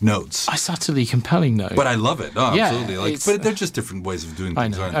makes notes. It's utterly compelling, though. But I love it. Oh, Yeah, absolutely. But they're just different ways of doing I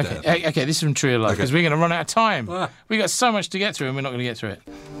things, know. aren't they? Okay, this is from Tree of Life because we're going to run out of time. Ah. We've got so much to get through and we're not going to get through it.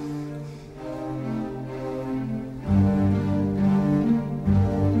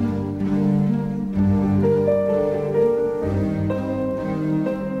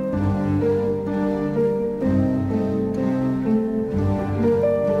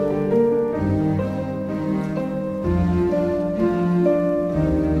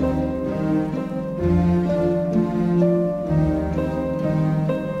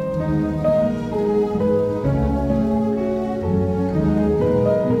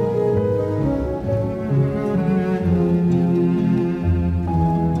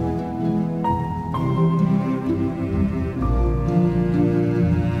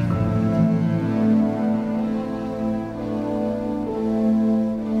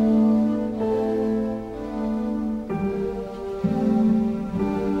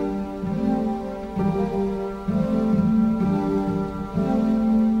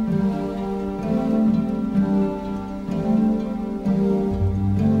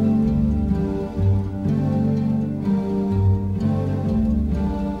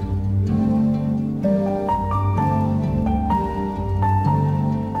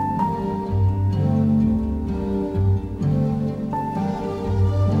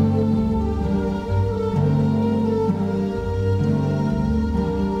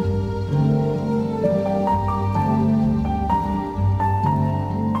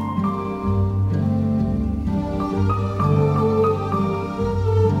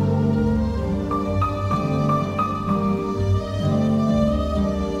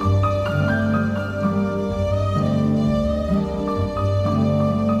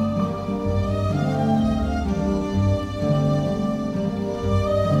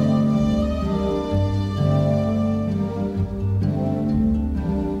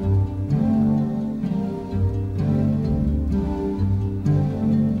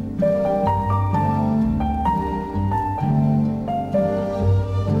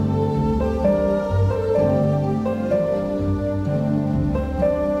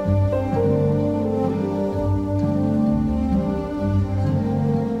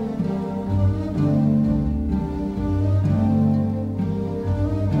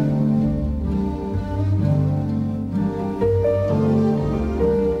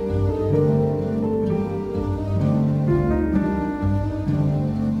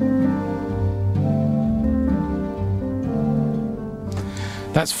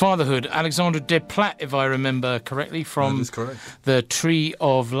 That's Fatherhood, Alexandre Desplat, if I remember correctly, from That is correct. The Tree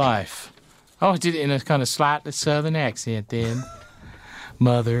of Life. Oh, I did it in a kind of slightly southern accent then.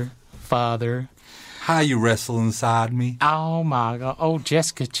 Mother, father. How you wrestle inside me? Oh, my God. Oh,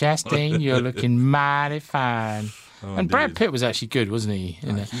 Jessica Chastain, you're looking mighty fine. Oh, and Brad indeed. Pitt was actually good, wasn't he?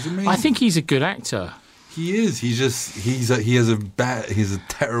 He's amazing. I think he's a good actor. He is. He has a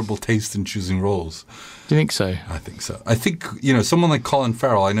terrible taste in choosing roles. Do you think so? I think so. I think, someone like Colin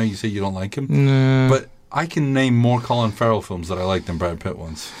Farrell, I know you say you don't like him, No. but I can name more Colin Farrell films that I like than Brad Pitt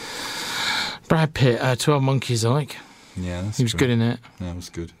ones. Brad Pitt, 12 Monkeys, I like. Yeah, that's He was true. good in it. Yeah, it was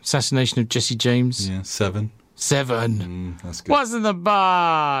good. Assassination of Jesse James. Yeah, 7. 7. That's good. What's in the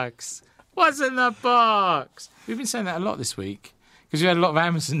box? What's in the box? We've been saying that a lot this week because we had a lot of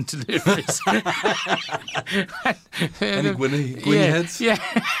Amazon deliveries. Any Gwynny heads? Yeah.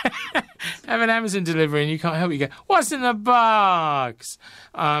 Have an Amazon delivery and you can't help it. You go, what's in the box?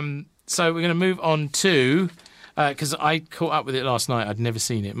 So we're going to move on to, because I caught up with it last night. I'd never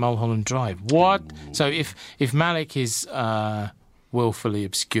seen it. Mulholland Drive. What? Ooh. So if Malik is willfully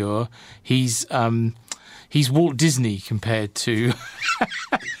obscure, he's Walt Disney compared to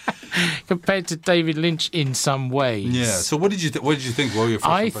David Lynch in some ways. Yeah. So what did you think? What were your first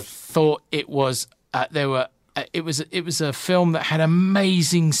I impressions? thought it was it was a film that had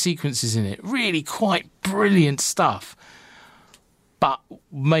amazing sequences in it, really quite brilliant stuff, but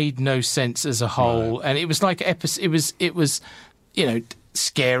made no sense as a whole. Right. And it was like it was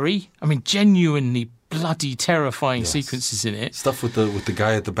scary. I mean, genuinely bloody terrifying sequences in it. Stuff with the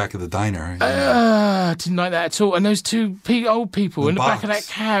guy at the back of the diner. Didn't like that at all. And those two old people in the back of that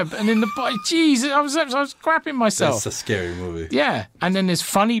cab and in the bike. Jesus, I was crapping myself. It's a scary movie. Yeah, and then there's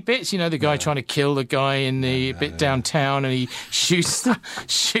funny bits. The guy trying to kill the guy in the bit downtown, and he shoots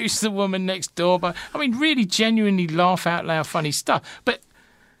the woman next door. But I mean, really, genuinely laugh out loud, funny stuff. But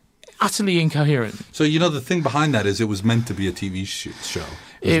utterly incoherent. So the thing behind that is it was meant to be a TV show.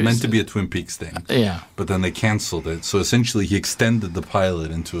 It was meant to be a Twin Peaks thing. Yeah. But then they cancelled it. So essentially he extended the pilot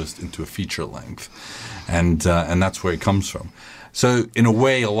into a feature length. And that's where it comes from. So in a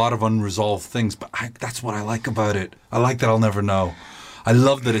way, a lot of unresolved things, but that's what I like about it. I like that I'll never know. I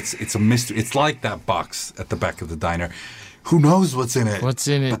love that it's a mystery. It's like that box at the back of the diner. Who knows what's in it? But that's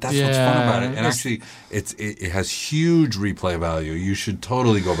what's fun about it. And actually, it has huge replay value. You should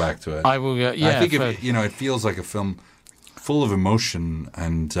totally go back to it. I will. I think it feels like a film full of emotion,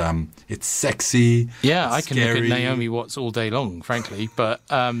 and it's sexy. Yeah, it's I can scary. look at Naomi Watts all day long, frankly. But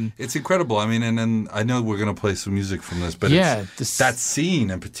it's incredible. I mean, and I know we're going to play some music from this, but that scene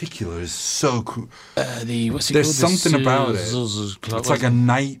in particular is so cool. There's something about it. It's like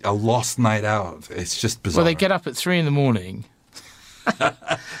a lost night out. It's just bizarre. Well, they get up at 3 a.m.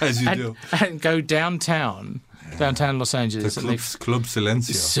 as you do, and go downtown Los Angeles. Club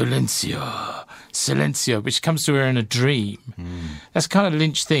Silencio, which comes to her in a dream. That's kind of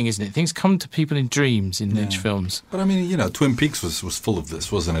Lynch thing, isn't it? Things come to people in dreams in Lynch films. But I mean, Twin Peaks was full of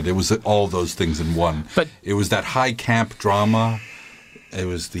this, wasn't it? It was all those things in one. But it was that high camp drama. It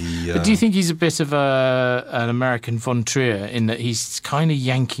was the. But do you think he's a bit of an American Von Trier in that he's kind of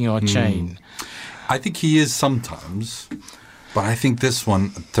yanking our chain? I think he is sometimes. But I think this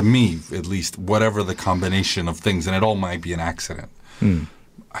one, to me at least, whatever the combination of things, and it all might be an accident,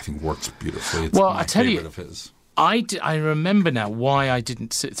 I think works beautifully. It's my favorite of his. I remember now why I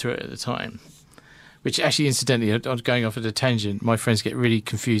didn't sit through it at the time. Which actually, incidentally, I'm going off at a tangent. My friends get really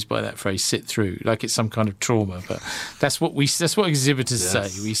confused by that phrase "sit through," like it's some kind of trauma. But that's what exhibitors say.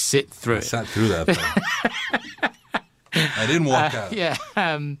 We sit through it. I sat through that thing. I didn't walk out. Yeah.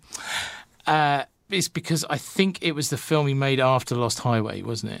 It's because I think it was the film he made after Lost Highway,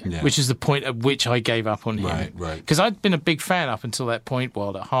 wasn't it? Yeah. Which is the point at which I gave up on him. Right. Because I'd been a big fan up until that point,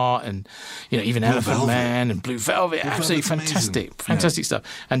 Wild at Heart and, even Elephant Man and Blue Velvet. Absolutely fantastic stuff.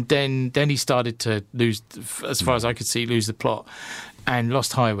 And then he started to lose, as far as I could see, lose the plot. And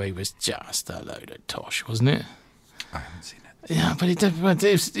Lost Highway was just a load of tosh, wasn't it? I haven't seen it. Yeah, but it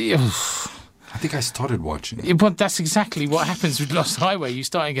was... I think I started watching it. But that's exactly what happens with Lost Highway. You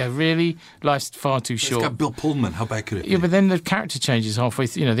start and go, really? Life's far too short. It's got Bill Pullman. How bad could it be? Yeah, but then the character changes halfway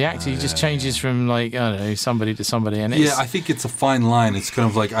through. The actor just changes from, like, I don't know, somebody to somebody. And I think it's a fine line. It's kind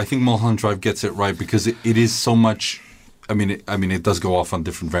of like, I think Mulholland Drive gets it right because it is so much... I mean, it does go off on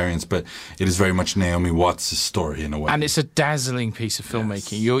different variants, but it is very much Naomi Watts' story in a way. And it's a dazzling piece of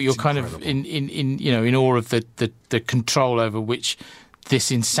filmmaking. You're kind of in awe of the control over which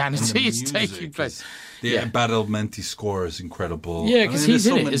this insanity is taking place. The Badalamenti score is incredible. Yeah, because he's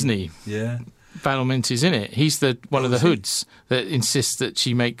in it, isn't he? Yeah. Badalamenti's in it. He's one of the hoods that insists that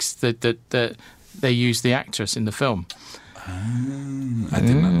she makes that they use the actress in the film. I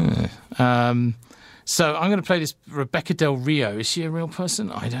didn't know. So I'm going to play this Rebecca Del Rio. Is she a real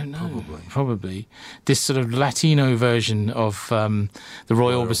person? I don't know. Probably. This sort of Latino version of the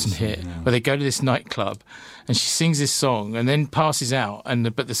Roy Orbison hit, where they go to this nightclub and she sings this song and then passes out,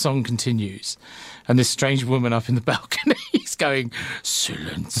 but the song continues. And this strange woman up in the balcony is going,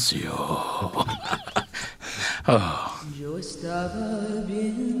 Silencio. Yo estaba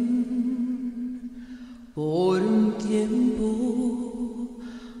bien por un tiempo,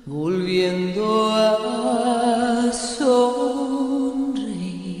 volviendo a sonreír.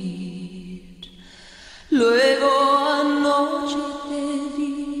 Luego anoche te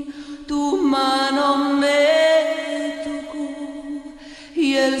vi, tu mano me tocó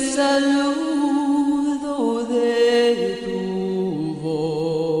y el saludo de tu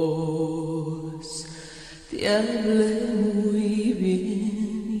voz. Te hablé muy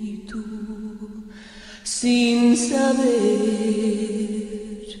bien y tú, sin saber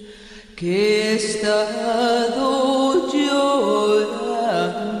que he estado llorando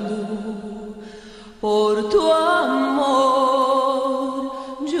por tu amor,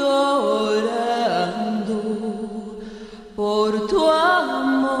 llorando por tu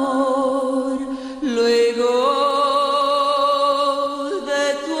amor, luego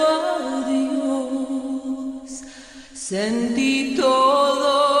de tu adiós Sentí todo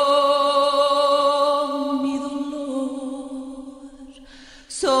mi dolor,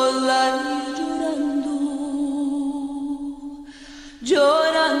 sola y llorando,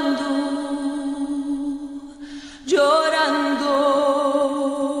 llorando, llorando,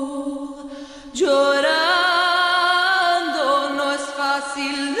 llorando. No es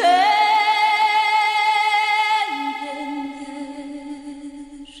fácil de entender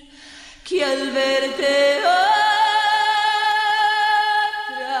que al verte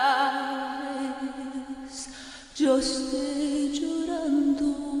yo esté llorando.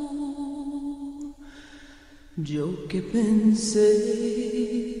 Yo que pensé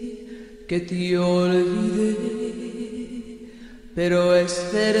que te olvidé, pero es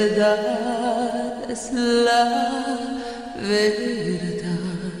verdad, es la verdad,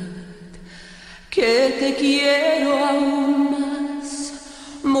 que te quiero aún más,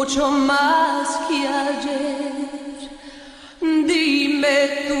 mucho más que ayer. Dime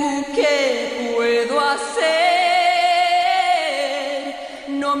tú qué puedo hacer.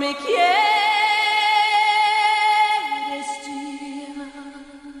 No me quieres ya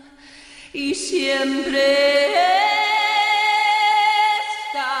y siempre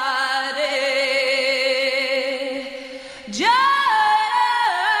estaré llorando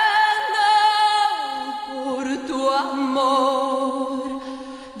por tu amor,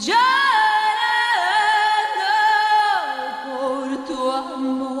 llorando por tu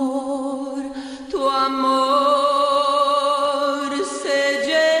amor, tu amor.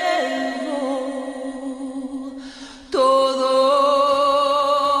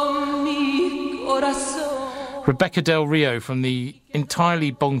 Rebecca Del Rio from the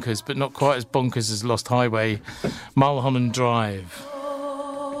entirely bonkers, but not quite as bonkers as Lost Highway, Mulholland Drive.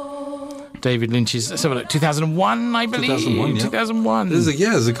 David Lynch's, let's have a look, 2001, I believe. 2001, yeah. 2001.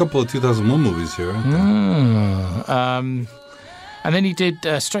 There's a couple of 2001 movies here, aren't there? And then he did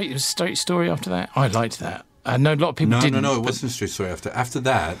Straight Story after that. I liked that. I know a lot of people didn't. No, it wasn't Straight Story after. After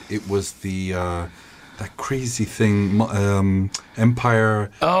that, it was the... that crazy thing, Empire.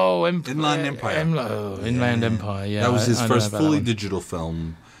 Oh, Inland Empire. Inland Empire. Yeah, that was his first fully digital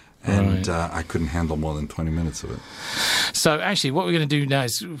film, and I couldn't handle more than 20 minutes of it. So actually, what we're going to do now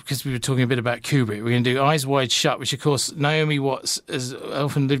is, because we were talking a bit about Kubrick, we're going to do Eyes Wide Shut, which of course Naomi Watts has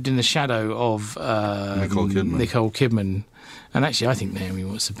often lived in the shadow of Nicole Kidman. And actually, I think Naomi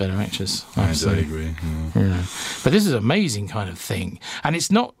Watts is a better actress. I agree. Yeah. But this is an amazing kind of thing, and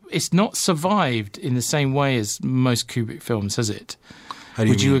it's not survived in the same way as most Kubrick films, has it?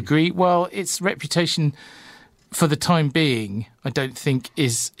 Would you agree? Well, its reputation, for the time being, I don't think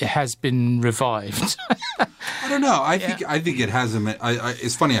it has been revived. I don't know. I think it has.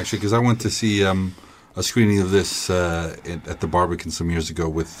 It's funny actually because I went to see a screening of this at the Barbican some years ago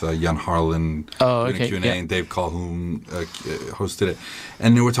with Jan Harlan Q&A, and Dave Calhoun hosted it.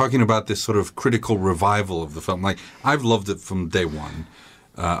 And they were talking about this sort of critical revival of the film. Like, I've loved it from day one.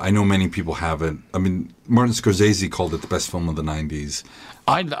 I know many people haven't. I mean, Martin Scorsese called it the best film of the 90s.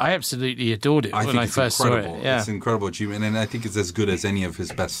 I absolutely adored it when I first saw it. Yeah. It's an incredible achievement, and I think it's as good as any of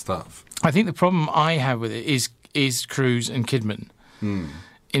his best stuff. I think the problem I have with it is Cruise and Kidman.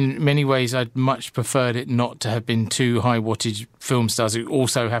 In many ways, I'd much preferred it not to have been two high-wattage film stars who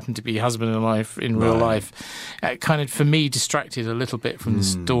also happened to be husband and wife in real life. Kind of, for me, distracted a little bit from the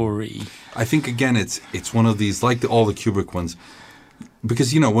story. I think, again, it's one of these, like all the Kubrick ones,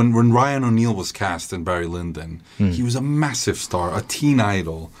 because, you know, when Ryan O'Neal was cast in Barry Lyndon, he was a massive star, a teen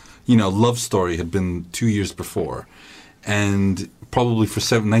idol. You know, Love Story had been 2 years before. And probably for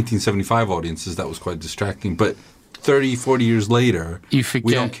 1975 audiences, that was quite distracting. But 30, 40 years later, we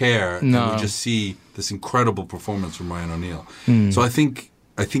don't care, and we just see this incredible performance from Ryan O'Neal. So I think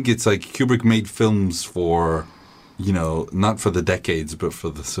it's like Kubrick made films for, you know, not for the decades, but for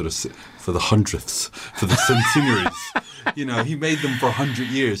the for the hundredths, for the centenaries. You know, he made them for 100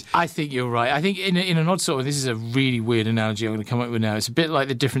 years. I think you're right. I think in an odd sort of, this is a really weird analogy I'm going to come up with now. It's a bit like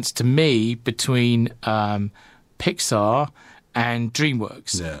the difference to me between Pixar and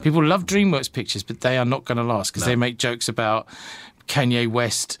DreamWorks. Yeah. People love DreamWorks pictures, but they are not going to last because they make jokes about Kanye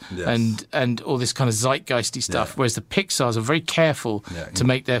West and all this kind of zeitgeisty stuff, whereas the Pixars are very careful to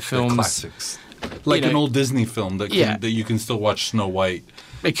make their films... classics. Like an old Disney film that you can still watch Snow White.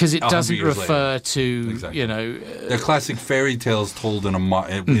 Because it doesn't refer to, you know... They're classic fairy tales told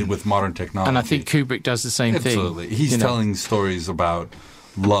with modern technology. And I think Kubrick does the same thing. Absolutely. He's telling stories about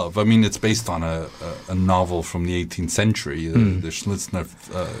love. I mean, it's based on a novel from the 18th century, the Schlitzner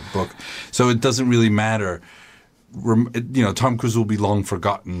book. So it doesn't really matter Tom Cruise will be long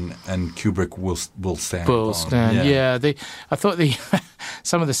forgotten, and Kubrick will stand. Will stand. Yeah. I thought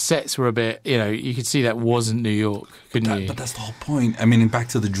some of the sets were a bit. You could see that wasn't New York, couldn't you? But that's the whole point. I mean, back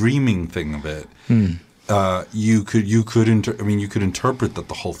to the dreaming thing of it. You could interpret that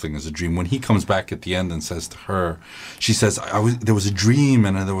the whole thing is a dream. When he comes back at the end and says to her, she says, "There was a dream,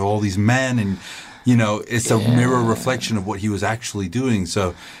 and there were all these men, and it's a mirror reflection of what he was actually doing."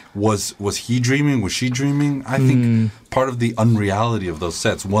 So, was he dreaming? Was she dreaming? I think part of the unreality of those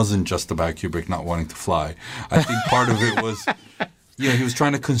sets wasn't just about Kubrick not wanting to fly. I think part of it was, he was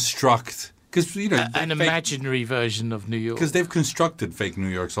trying to construct. Because an imaginary version of New York. Because they've constructed fake New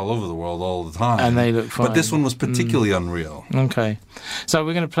Yorks all over the world all the time, and they look fine. But this one was particularly unreal. Okay, so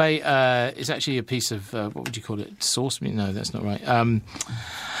we're going to play. It's actually a piece of what would you call it? Source music? No, that's not right.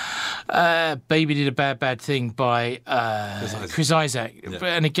 Baby Did a Bad Thing by Chris Isaac. Yeah.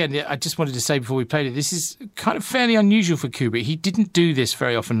 And again, I just wanted to say before we played it, this is kind of fairly unusual for Kubrick. He didn't do this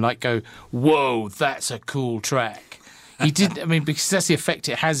very often. Like go, whoa, that's a cool track. He did. I mean, because that's the effect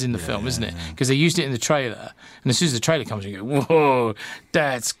it has in the film, isn't it? Because they used it in the trailer, and as soon as the trailer comes, you go, "Whoa,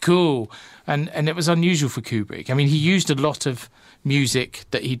 that's cool!" And it was unusual for Kubrick. I mean, he used a lot of music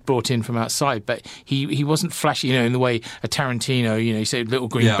that he'd brought in from outside, but he wasn't flashy, in the way a Tarantino, you say Little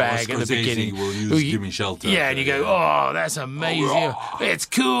Green Bag at the beginning. Will use Give Me Shelter. Yeah, and you go, "Oh, that's amazing! It's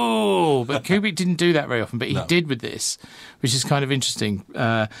cool!" But Kubrick didn't do that very often, but he did with this, which is kind of interesting.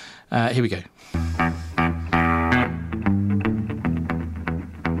 Here we go.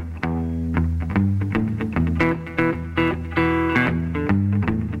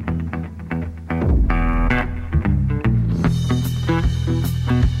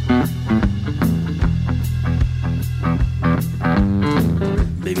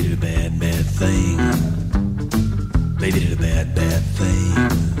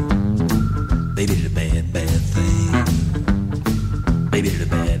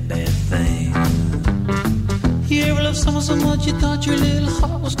 So much you thought your little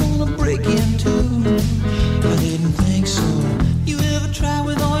heart was gonna break in two. I didn't think so. You ever try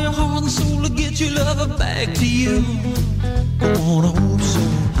with all your heart and soul to get your lover back to you? I wanna hope so.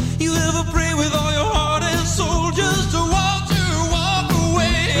 You ever pray with all your heart and soul just to watch her walk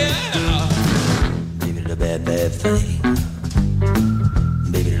away? Baby did a bad thing.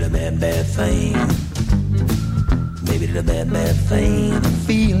 Baby did a bad thing. Baby did a bad thing. I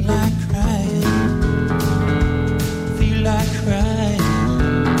feel like crying. Like crying.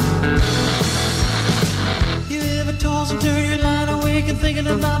 You ever toss and turn your line awake and thinking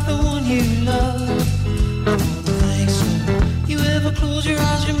about the one you love? I don't think so. You ever close your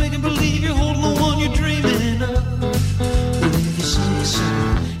eyes, you're making believe you're holding the one you're dreaming of? Well, if you say so,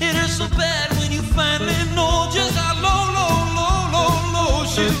 it hurts so bad when you finally know just how low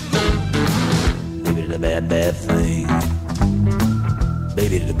she'll go. Baby did a bad thing.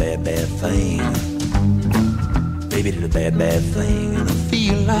 Baby did a bad thing. Baby did a bad thing, and I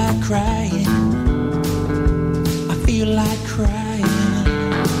feel like crying. I feel like crying.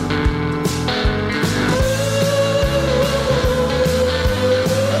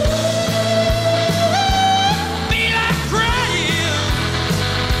 Feel like crying.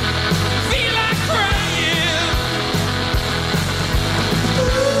 Feel like crying.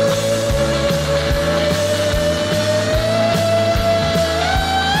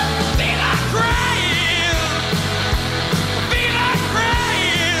 Feel like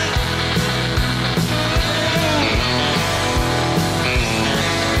crying.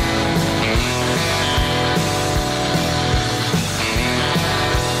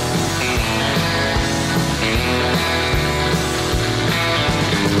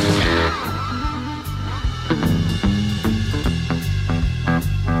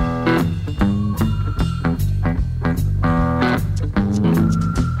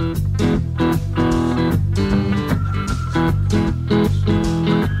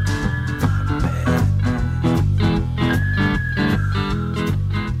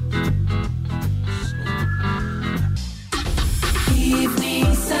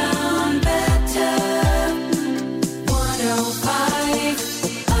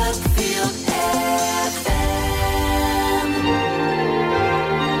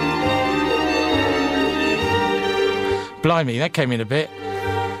 Blimey, that came in a bit.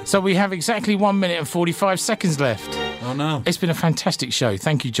 So we have exactly 1 minute and 45 seconds left. Oh, no. It's been a fantastic show.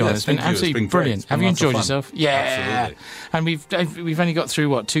 Thank you, John. Yes, it's been absolutely brilliant. Have you enjoyed yourself? Yeah. Absolutely. And we've only got through,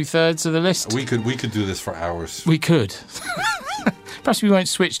 2/3 of the list? We could do this for hours. We could. Perhaps we won't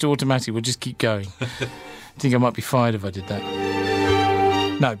switch to automatic. We'll just keep going. I think I might be fired if I did that.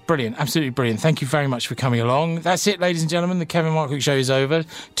 No, brilliant. Absolutely brilliant. Thank you very much for coming along. That's it, ladies and gentlemen. The Kevin Markwick show is over.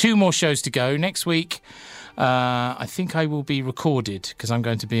 2 more shows to go. Next week, I think I will be recorded because I'm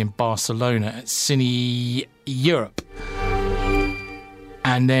going to be in Barcelona at Cine Europe.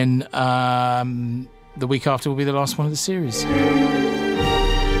 And then the week after will be the last one of the series,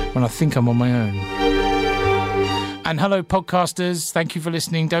 when I think I'm on my own. And hello, podcasters. Thank you for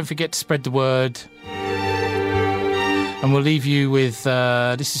listening. Don't forget to spread the word. And we'll leave you with,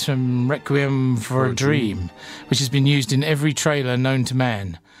 this is from Requiem for a Dream, which has been used in every trailer known to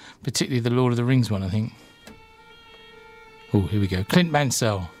man, particularly the Lord of the Rings one, I think. Oh, here we go. Clint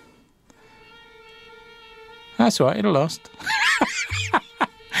Mansell. That's all right, it'll last.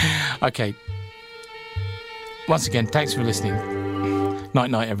 Okay. Once again, thanks for listening.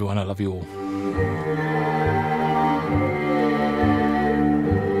 Night, night, everyone. I love you all.